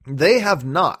 They have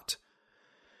not.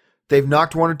 They've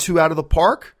knocked one or two out of the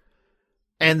park,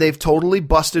 and they've totally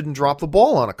busted and dropped the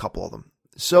ball on a couple of them.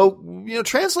 So,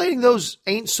 translating those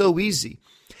ain't so easy.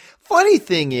 Funny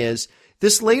thing is,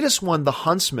 this latest one, The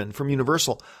Huntsman from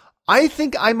Universal, I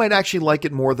think I might actually like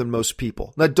it more than most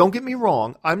people. Now, don't get me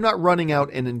wrong. I'm not running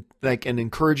out and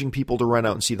encouraging people to run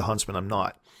out and see The Huntsman. I'm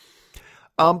not.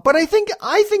 But I think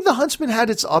The Huntsman had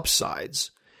its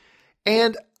upsides.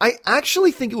 And I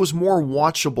actually think it was more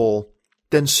watchable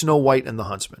than Snow White and the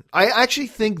Huntsman. I actually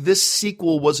think this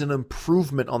sequel was an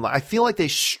improvement on that. I feel like they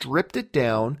stripped it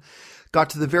down,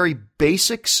 got to the very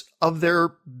basics of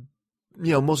their,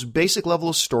 most basic level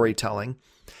of storytelling,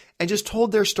 and just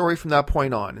told their story from that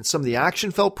point on. And some of the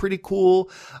action felt pretty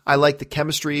cool. I liked the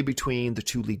chemistry between the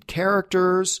two lead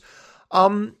characters.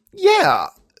 Yeah.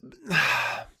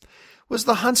 Was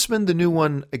The Huntsman, the new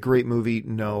one, a great movie?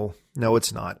 No,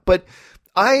 it's not. But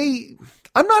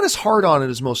I'm not as hard on it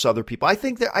as most other people. I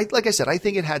think that, like I said, I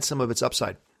think it had some of its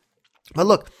upside. But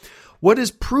look, what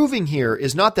is proving here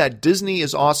is not that Disney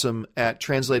is awesome at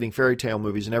translating fairy tale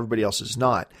movies and everybody else is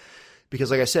not.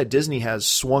 Because like I said, Disney has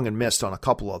swung and missed on a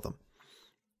couple of them.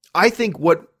 I think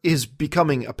what is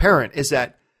becoming apparent is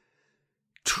that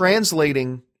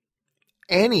translating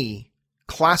any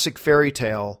classic fairy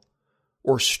tale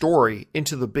or story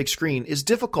into the big screen is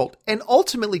difficult. And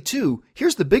ultimately, too,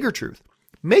 here's the bigger truth.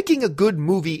 Making a good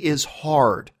movie is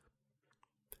hard.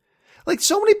 Like,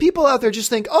 so many people out there just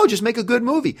think, just make a good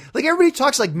movie. Like, everybody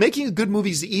talks like making a good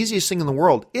movie is the easiest thing in the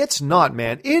world. It's not,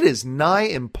 man. It is nigh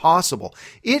impossible.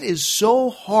 It is so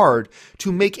hard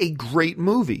to make a great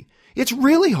movie. It's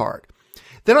really hard.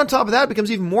 Then on top of that, it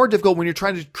becomes even more difficult when you're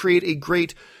trying to create a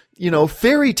great,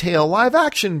 fairy tale live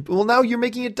action. Well, now you're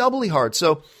making it doubly hard.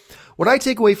 So what I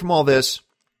take away from all this,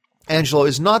 Angelo,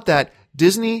 is not that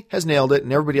Disney has nailed it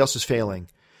and everybody else is failing.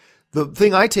 The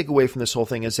thing I take away from this whole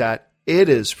thing is that it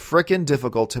is frickin'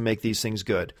 difficult to make these things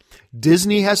good.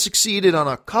 Disney has succeeded on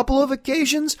a couple of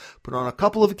occasions, but on a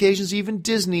couple of occasions, even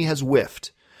Disney has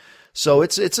whiffed. So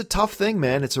it's a tough thing,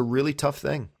 man. It's a really tough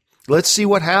thing. Let's see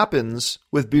what happens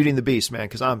with Beauty and the Beast, man,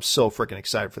 because I'm so frickin'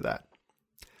 excited for that.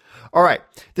 All right.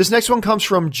 This next one comes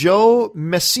from Joe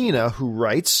Messina, who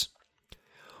writes,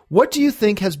 what do you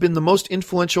think has been the most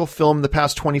influential film in the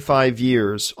past 25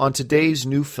 years on today's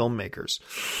new filmmakers?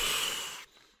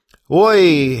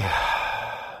 Boy,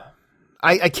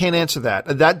 I can't answer that.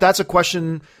 That's a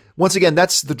question. Once again,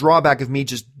 that's the drawback of me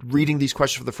just reading these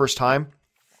questions for the first time.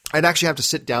 I'd actually have to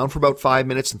sit down for about 5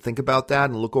 minutes and think about that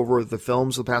and look over the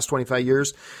films of the past 25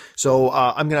 years. So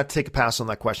I'm going to have to take a pass on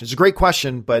that question. It's a great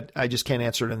question, but I just can't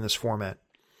answer it in this format.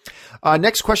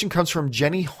 Next question comes from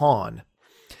Jenny Hahn.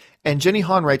 And Jenny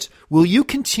Hahn writes, will you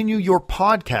continue your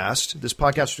podcast, this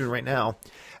podcast we're doing right now,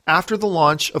 after the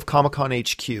launch of Comic-Con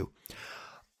HQ?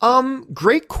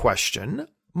 Great question.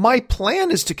 My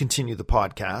plan is to continue the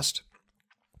podcast.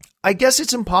 I guess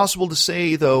it's impossible to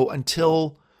say, though,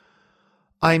 until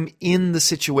I'm in the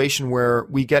situation where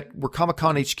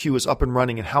Comic-Con HQ is up and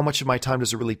running, and how much of my time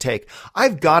does it really take?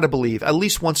 I've got to believe at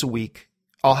least once a week,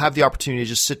 I'll have the opportunity to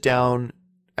just sit down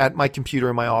at my computer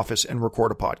in my office and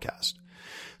record a podcast.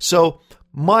 So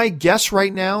my guess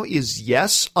right now is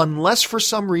yes, unless for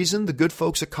some reason the good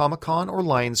folks at Comic-Con or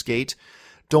Lionsgate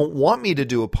don't want me to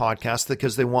do a podcast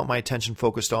because they want my attention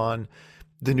focused on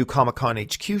the new Comic-Con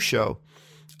HQ show.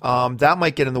 That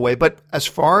might get in the way. But as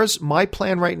far as my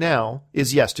plan right now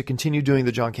is, yes, to continue doing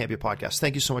the John Campea podcast.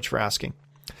 Thank you so much for asking.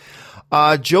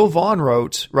 Joe Vaughn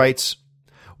writes,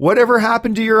 whatever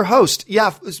happened to your host?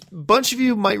 Yeah, a bunch of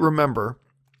you might remember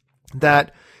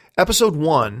that episode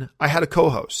 1, I had a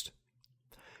co-host.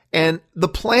 And the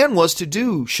plan was to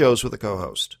do shows with a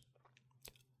co-host.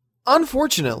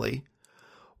 Unfortunately,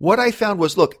 what I found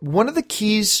was, look, one of the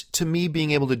keys to me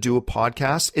being able to do a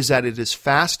podcast is that it is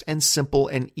fast and simple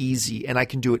and easy, and I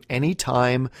can do it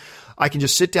anytime. I can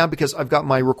just sit down because I've got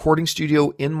my recording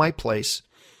studio in my place,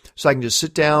 so I can just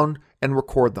sit down and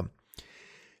record them.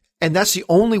 And that's the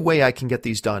only way I can get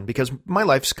these done because my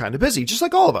life's kind of busy, just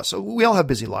like all of us. We all have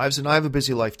busy lives, and I have a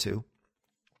busy life too.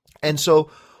 And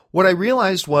so what I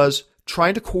realized was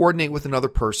trying to coordinate with another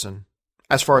person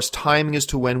as far as timing as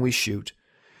to when we shoot,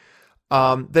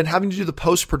 then having to do the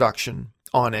post-production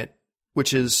on it,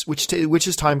 which is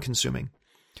time consuming,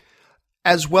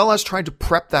 as well as trying to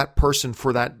prep that person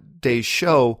for that day's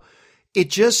show.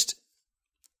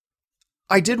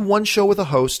 I did one show with a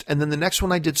host, and then the next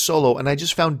one I did solo, and I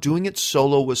just found doing it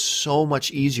solo was so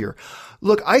much easier.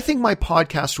 Look, I think my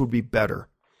podcast would be better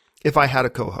if I had a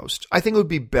co-host. I think it would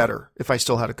be better if I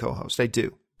still had a co-host. I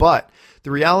do. But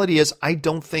the reality is I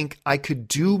don't think I could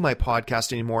do my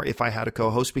podcast anymore if I had a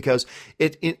co-host because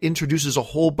it introduces a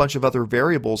whole bunch of other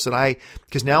variables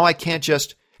because now I can't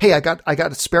just, hey, I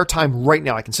got spare time right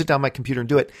now. I can sit down at my computer and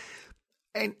do it.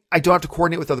 And I don't have to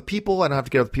coordinate with other people. I don't have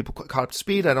to get other people caught up to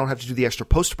speed. I don't have to do the extra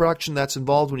post-production that's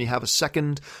involved when you have a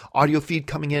second audio feed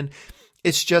coming in.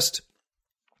 It's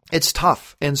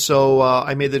tough. And so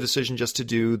I made the decision just to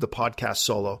do the podcast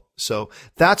solo. So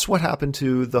that's what happened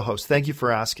to the host. Thank you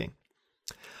for asking.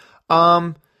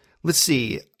 Let's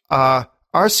see.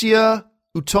 Arcia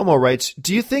Utomo writes,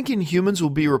 do you think Inhumans will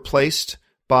be replaced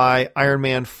by Iron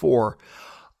Man 4?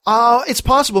 It's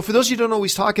possible. For those of you who don't know what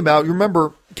he's talking about,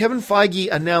 remember Kevin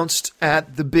Feige announced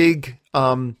at the big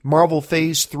Marvel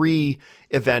Phase 3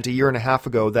 event a year and a half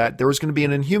ago that there was going to be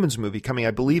an Inhumans movie coming.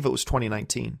 I believe it was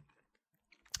 2019.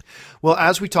 Well,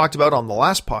 as we talked about on the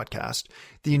last podcast,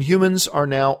 the Inhumans are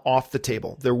now off the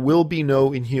table. There will be no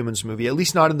Inhumans movie, at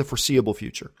least not in the foreseeable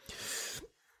future.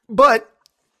 But,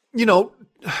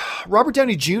 Robert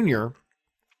Downey Jr.,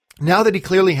 now that he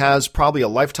clearly has probably a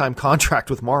lifetime contract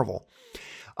with Marvel,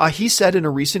 he said in a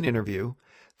recent interview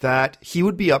that he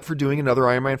would be up for doing another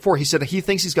Iron Man 4. He said he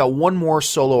thinks he's got one more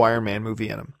solo Iron Man movie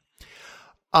in him.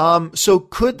 So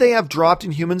could they have dropped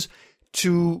Inhumans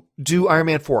to do Iron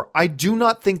Man 4? I do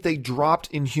not think they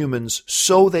dropped Inhumans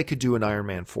so they could do an Iron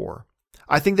Man 4.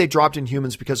 I think they dropped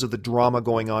Inhumans because of the drama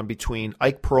going on between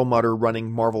Ike Perlmutter running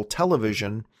Marvel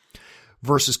Television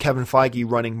versus Kevin Feige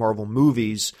running Marvel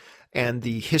Movies, and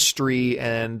the history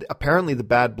and apparently the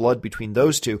bad blood between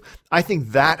those two. I think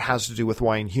that has to do with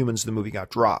why Inhumans, the movie, got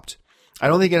dropped. I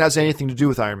don't think it has anything to do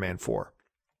with Iron Man 4.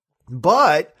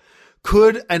 But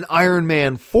could an Iron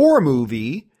Man 4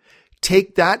 movie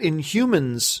take that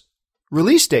Inhumans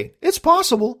release date? It's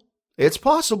possible. It's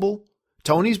possible.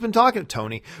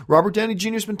 Robert Downey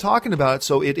Jr. has been talking about it,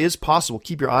 so it is possible.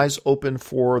 Keep your eyes open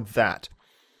for that.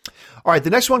 All right, the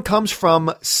next one comes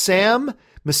from Sam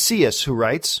Macias, who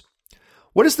writes,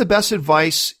 what is the best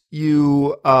advice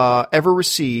you ever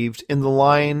received in the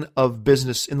line of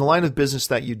business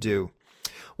that you do?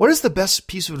 What is the best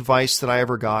piece of advice that I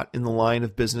ever got in the line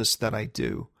of business that I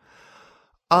do?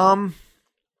 I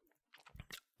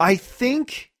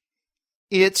think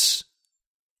it's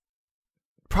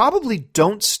probably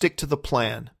don't stick to the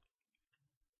plan.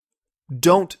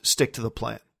 Don't stick to the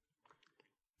plan.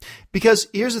 Because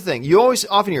here's the thing. You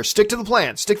often hear, stick to the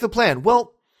plan, stick to the plan.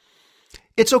 Well,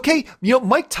 it's okay.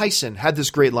 Mike Tyson had this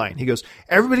great line. He goes,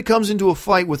 everybody comes into a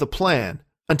fight with a plan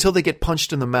until they get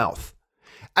punched in the mouth.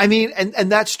 I mean,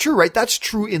 and that's true, right? That's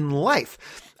true in life.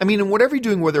 I mean, and whatever you're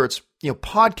doing, whether it's,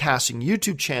 podcasting,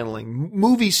 YouTube channeling,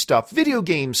 movie stuff, video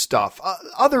game stuff,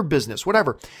 other business,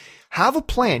 whatever, have a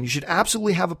plan. You should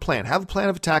absolutely have a plan. Have a plan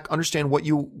of attack, understand what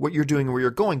you're doing and where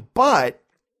you're going, but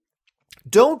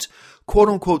don't quote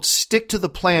unquote stick to the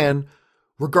plan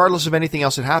regardless of anything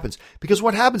else that happens. Because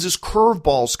what happens is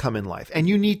curveballs come in life and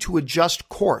you need to adjust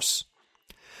course.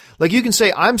 Like you can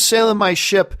say, I'm sailing my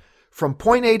ship from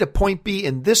point A to point B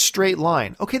in this straight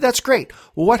line. Okay, that's great.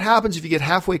 Well, what happens if you get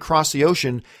halfway across the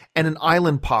ocean and an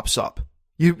island pops up?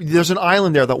 There's an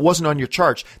island there that wasn't on your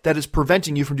chart that is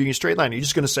preventing you from doing a straight line. Are you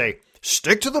just going to say,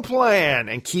 stick to the plan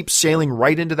and keep sailing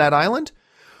right into that island?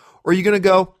 Or are you going to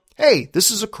go, hey,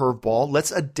 this is a curveball. Let's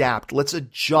adapt. Let's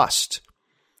adjust.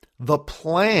 The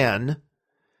plan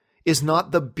is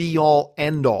not the be-all,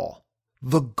 end-all.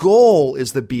 The goal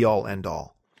is the be-all,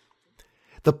 end-all.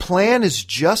 The plan is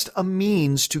just a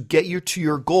means to get you to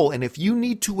your goal. And if you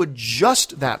need to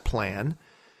adjust that plan,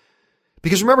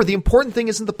 because remember, the important thing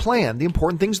isn't the plan. The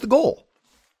important thing is the goal.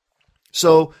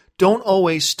 So don't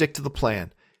always stick to the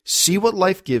plan. See what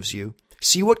life gives you.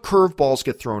 See what curveballs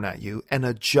get thrown at you and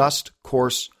adjust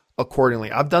course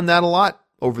accordingly. I've done that a lot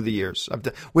over the years.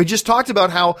 We just talked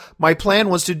about how my plan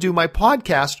was to do my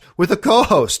podcast with a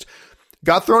co-host.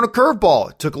 Got thrown a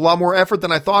curveball. It took a lot more effort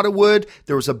than I thought it would.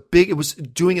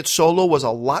 Doing it solo was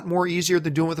a lot more easier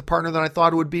than doing it with a partner than I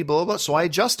thought it would be, blah, blah, blah. So I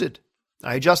adjusted.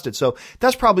 So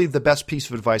that's probably the best piece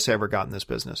of advice I ever got in this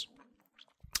business.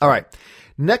 All right.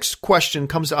 Next question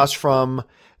comes to us from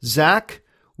Zach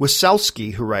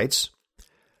Wieselski, who writes,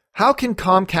 how can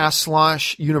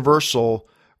Comcast/Universal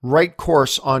write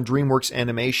course on DreamWorks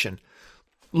animation?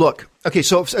 Look, okay,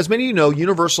 so as many of you know,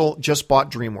 Universal just bought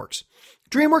DreamWorks.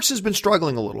 DreamWorks has been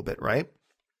struggling a little bit, right?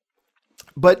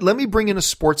 But let me bring in a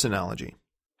sports analogy.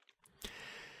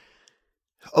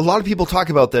 A lot of people talk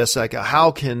about this, like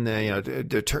how can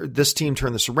this team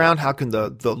turn this around? How can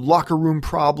the locker room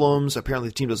problems? Apparently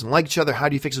the team doesn't like each other. How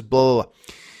do you fix it? Blah, blah, blah.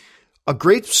 A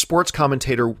great sports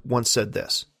commentator once said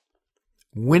this: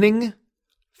 winning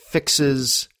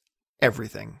fixes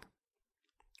everything.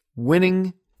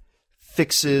 Winning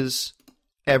fixes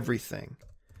everything.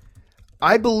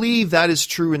 I believe that is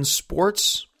true in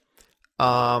sports.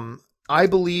 I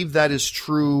believe that is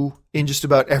true in just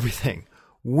about everything.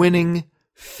 Winning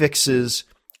fixes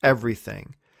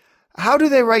everything. How do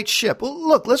they right ship? Well,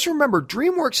 look, let's remember,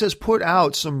 DreamWorks has put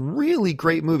out some really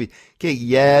great movies. Okay,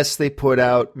 yes, they put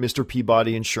out Mr.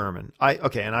 Peabody and Sherman. I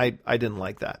didn't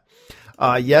like that.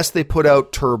 Yes, they put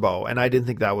out Turbo, and I didn't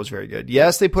think that was very good.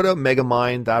 Yes, they put out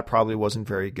Megamind. That probably wasn't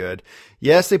very good.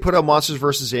 Yes, they put out Monsters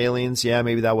vs. Aliens. Yeah,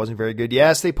 maybe that wasn't very good.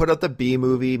 Yes, they put out the Bee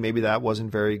Movie. Maybe that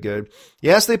wasn't very good.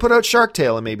 Yes, they put out Shark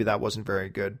Tale, and maybe that wasn't very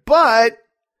good. But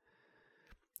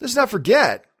let's not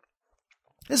forget,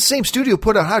 this is the same studio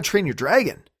put out How to Train Your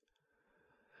Dragon.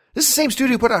 This is the same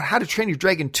studio put out How to Train Your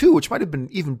Dragon 2, which might have been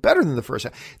even better than the first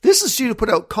half. This is the studio put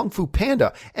out Kung Fu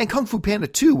Panda and Kung Fu Panda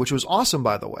 2, which was awesome,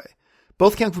 by the way.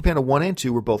 Both Kung Fu Panda 1 and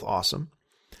 2 were both awesome.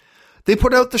 They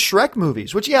put out the Shrek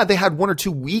movies, which, yeah, they had one or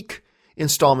two weak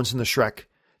installments in the Shrek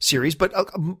series, but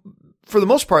for the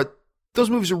most part, those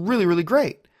movies are really, really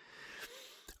great.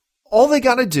 All they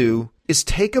got to do is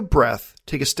take a breath,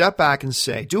 take a step back and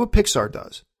say, do what Pixar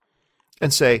does,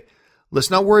 and say,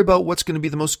 let's not worry about what's going to be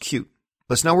the most cute.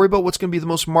 Let's not worry about what's going to be the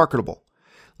most marketable.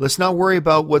 Let's not worry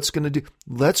about what's going to do.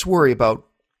 Let's worry about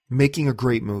making a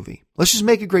great movie. Let's just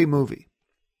make a great movie.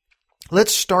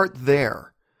 Let's start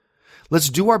there. Let's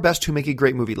do our best to make a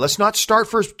great movie. Let's not start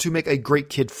first to make a great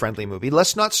kid-friendly movie.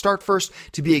 Let's not start first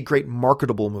to be a great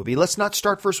marketable movie. Let's not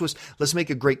start first with, let's make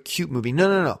a great cute movie.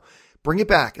 No. Bring it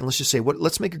back and let's just say,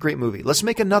 let's make a great movie. Let's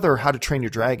make another How to Train Your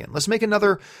Dragon. Let's make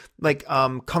another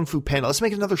Kung Fu Panda. Let's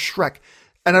make another Shrek.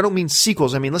 And I don't mean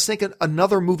sequels. I mean, let's make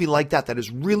another movie like that is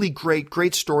really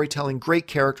great storytelling, great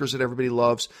characters that everybody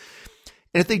loves.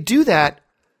 And if they do that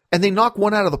and they knock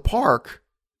one out of the park,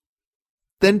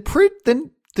 then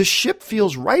the ship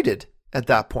feels righted at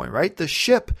that point, right? The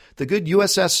ship, the good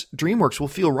USS DreamWorks will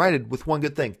feel righted with one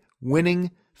good thing.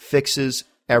 Winning fixes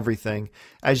everything.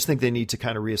 I just think they need to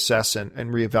kind of reassess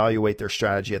and reevaluate their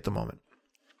strategy at the moment.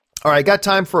 All right, I got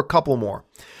time for a couple more.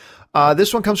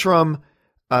 This one comes from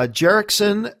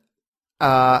Jerickson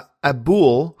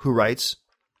Abul, who writes,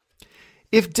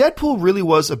 if Deadpool really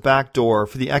was a backdoor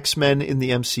for the X-Men in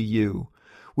the MCU,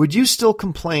 would you still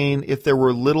complain if there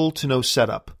were little to no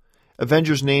setup,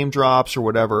 Avengers name drops or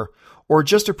whatever, or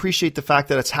just appreciate the fact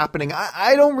that it's happening?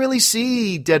 I don't really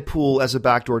see Deadpool as a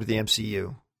backdoor to the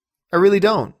MCU. I really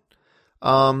don't.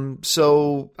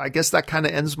 So I guess that kind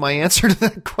of ends my answer to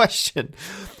that question.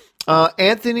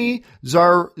 Anthony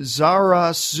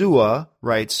Zarazua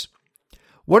writes,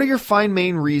 what are your 5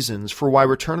 main reasons for why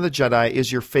Return of the Jedi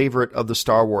is your favorite of the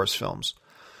Star Wars films?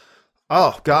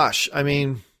 Oh, gosh. I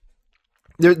mean,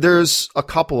 there's a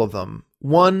couple of them.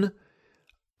 One,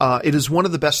 it is one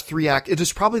of the best 3-act. It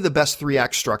is probably the best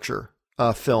 3-act structure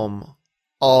film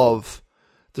of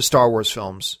the Star Wars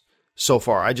films so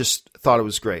far. I just thought it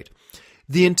was great.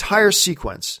 The entire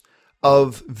sequence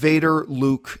of Vader,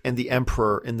 Luke, and the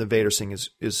Emperor in the Vader scene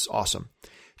is awesome.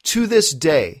 To this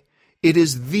day, it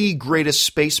is the greatest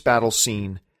space battle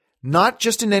scene, not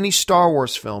just in any Star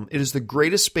Wars film. It is the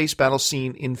greatest space battle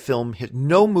scene in film.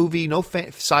 No movie, no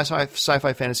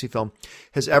sci-fi fantasy film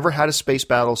has ever had a space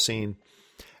battle scene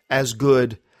as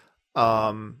good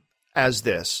as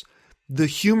this. The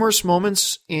humorous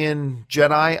moments in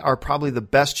Jedi are probably the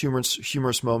best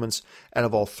humorous moments out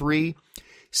of all three.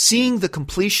 Seeing the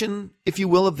completion, if you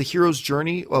will, of the hero's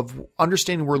journey, of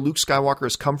understanding where Luke Skywalker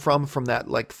has come from that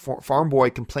like farm boy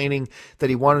complaining that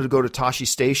he wanted to go to Tashi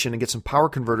Station and get some power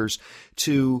converters,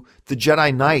 to the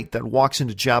Jedi Knight that walks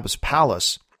into Jabba's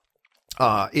palace,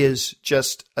 is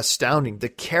just astounding. The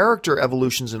character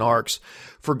evolutions and arcs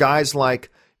for guys like,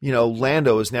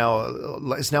 Lando is now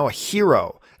a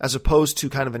hero, as opposed to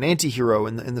kind of an anti-hero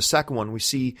in the second one. We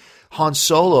see Han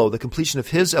Solo, the completion of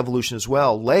his evolution as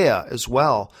well. Leia as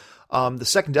well. The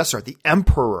second Death Star, the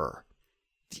Emperor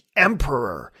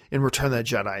in Return of the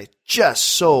Jedi. Just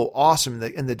so awesome.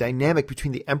 And the dynamic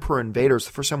between the Emperor and Vader is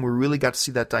the first time we really got to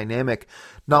see that dynamic,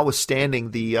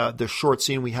 notwithstanding the short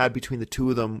scene we had between the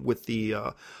two of them with the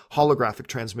holographic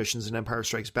transmissions in Empire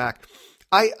Strikes Back.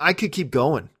 I could keep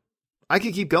going.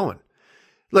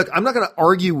 Look, I'm not going to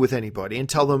argue with anybody and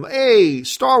tell them, hey,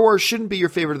 Star Wars shouldn't be your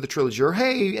favorite of the trilogy, or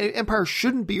hey, Empire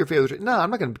shouldn't be your favorite. No,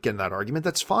 I'm not going to get in that argument.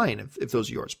 That's fine if those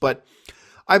are yours. But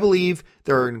I believe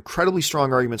there are incredibly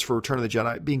strong arguments for Return of the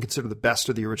Jedi being considered the best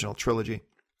of the original trilogy.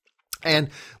 And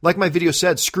like my video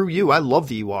said, screw you, I love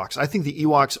the Ewoks. I think the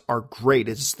Ewoks are great.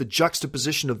 It's the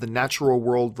juxtaposition of the natural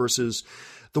world versus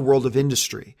the world of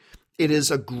industry. It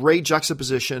is a great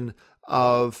juxtaposition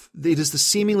it is the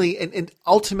seemingly, and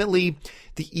ultimately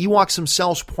the Ewoks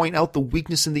themselves point out the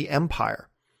weakness in the Empire,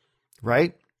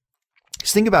 right?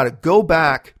 Just think about it. Go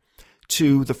back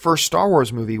to the first Star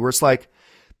Wars movie where it's like,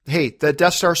 hey, the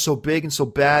Death Star is so big and so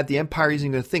bad, the Empire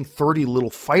isn't going to think 30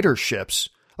 little fighter ships,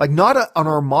 like not an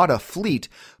armada fleet,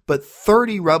 but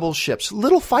 30 rebel ships,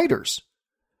 little fighters,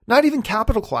 not even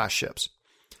capital class ships.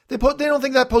 They don't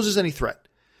think that poses any threat.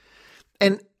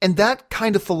 And that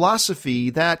kind of philosophy,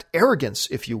 that arrogance,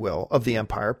 if you will, of the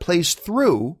Empire plays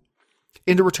through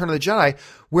into Return of the Jedi,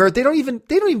 where they don't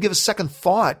even give a second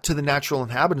thought to the natural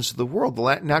inhabitants of the world,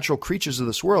 the natural creatures of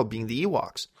this world, being the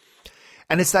Ewoks.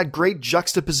 And it's that great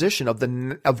juxtaposition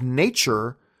of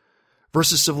nature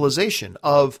versus civilization,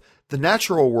 of the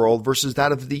natural world versus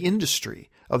that of the industry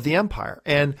of the Empire.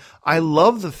 And I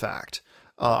love the fact.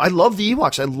 I love the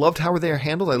Ewoks. I loved how they were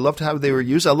handled. I loved how they were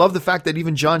used. I love the fact that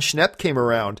even John Schnepp came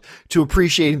around to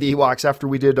appreciating the Ewoks after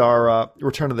we did our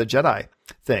Return of the Jedi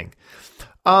thing.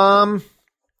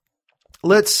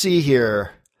 Let's see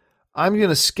here. I'm going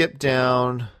to skip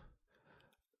down.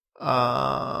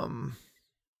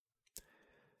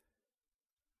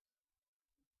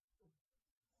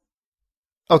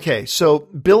 Okay, so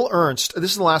Bill Ernst, this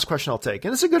is the last question I'll take,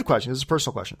 and it's a good question. This is a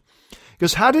personal question. He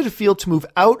goes, how did it feel to move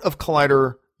out of the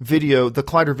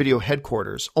Collider Video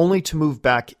headquarters, only to move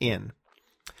back in?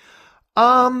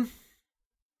 Yeah,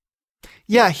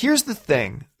 here's the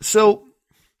thing. So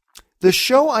the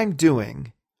show I'm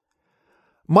doing,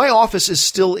 my office is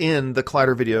still in the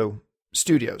Collider Video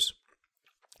studios.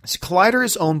 So Collider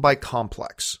is owned by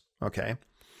Complex, okay?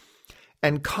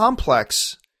 And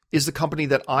Complex is the company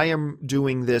that I am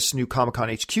doing this new Comic-Con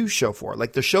HQ show for.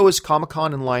 Like, the show is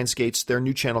Comic-Con and Lionsgate's, their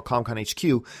new channel, Comic-Con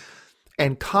HQ.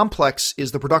 And Complex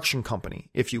is the production company,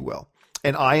 if you will.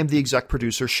 And I am the exec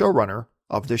producer, showrunner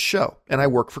of this show. And I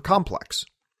work for Complex.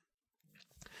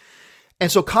 And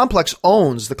so Complex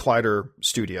owns the Collider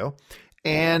studio.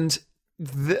 And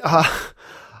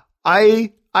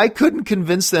I couldn't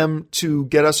convince them to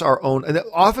get us our own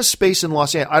office space in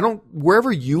Los Angeles.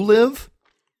 Wherever you live,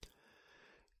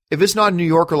 if it's not in New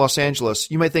York or Los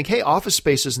Angeles, you might think, hey, office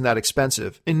space isn't that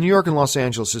expensive. In New York and Los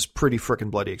Angeles is pretty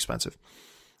freaking bloody expensive.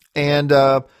 And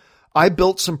I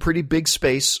built some pretty big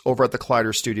space over at the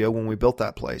Collider studio when we built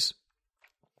that place.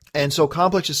 And so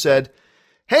Complex just said,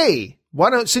 hey,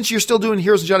 since you're still doing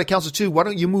Heroes and Jedi Council 2, why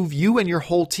don't you move you and your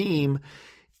whole team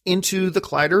into the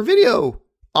Collider Video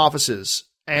offices?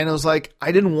 And I was like,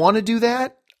 I didn't want to do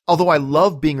that, although I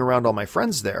love being around all my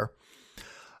friends there.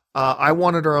 I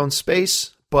wanted our own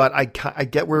space. But I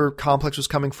get where Complex was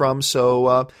coming from,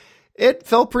 so it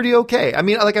felt pretty okay. I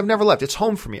mean, like, I've never left. It's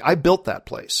home for me. I built that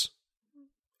place.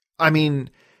 I mean,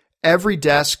 every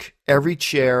desk, every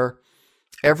chair,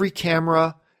 every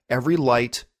camera, every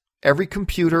light, every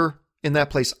computer in that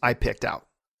place I picked out.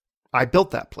 I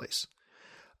built that place.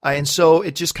 And so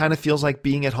it just kind of feels like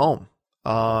being at home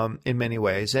in many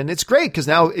ways. And it's great because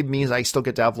now it means I still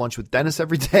get to have lunch with Dennis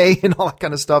every day and all that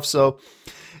kind of stuff. So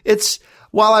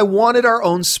while I wanted our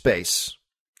own space,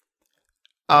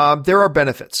 there are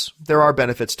benefits. There are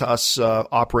benefits to us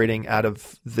operating out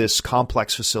of this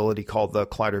complex facility called the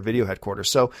Collider Video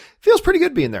Headquarters. So it feels pretty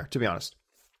good being there, to be honest.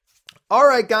 All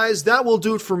right, guys, that will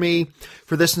do it for me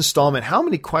for this installment. How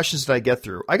many questions did I get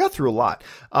through? I got through a lot,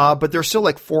 but there's still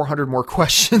like 400 more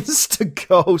questions to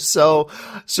go. So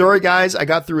sorry, guys, I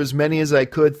got through as many as I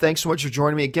could. Thanks so much for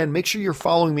joining me. Again, make sure you're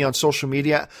following me on social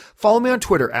media. Follow me on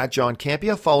Twitter at John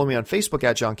Campea. Follow me on Facebook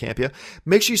at John Campea.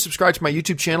 Make sure you subscribe to my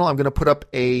YouTube channel. I'm going to put up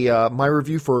my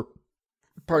review for,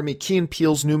 Key and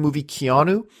Peele's new movie,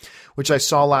 Keanu, which I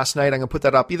saw last night. I'm going to put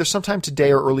that up either sometime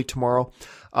today or early tomorrow.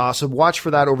 So watch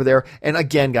for that over there. And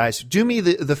again, guys, do me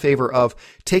the favor of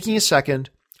taking a second,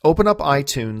 open up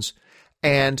iTunes,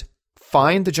 and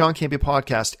find the John Campea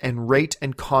Podcast and rate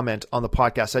and comment on the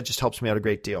podcast. That just helps me out a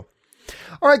great deal.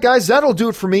 All right, guys, that'll do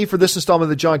it for me for this installment of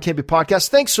the John Campea Podcast.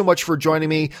 Thanks so much for joining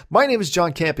me. My name is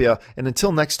John Campea, and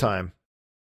until next time,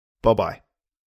 bye-bye.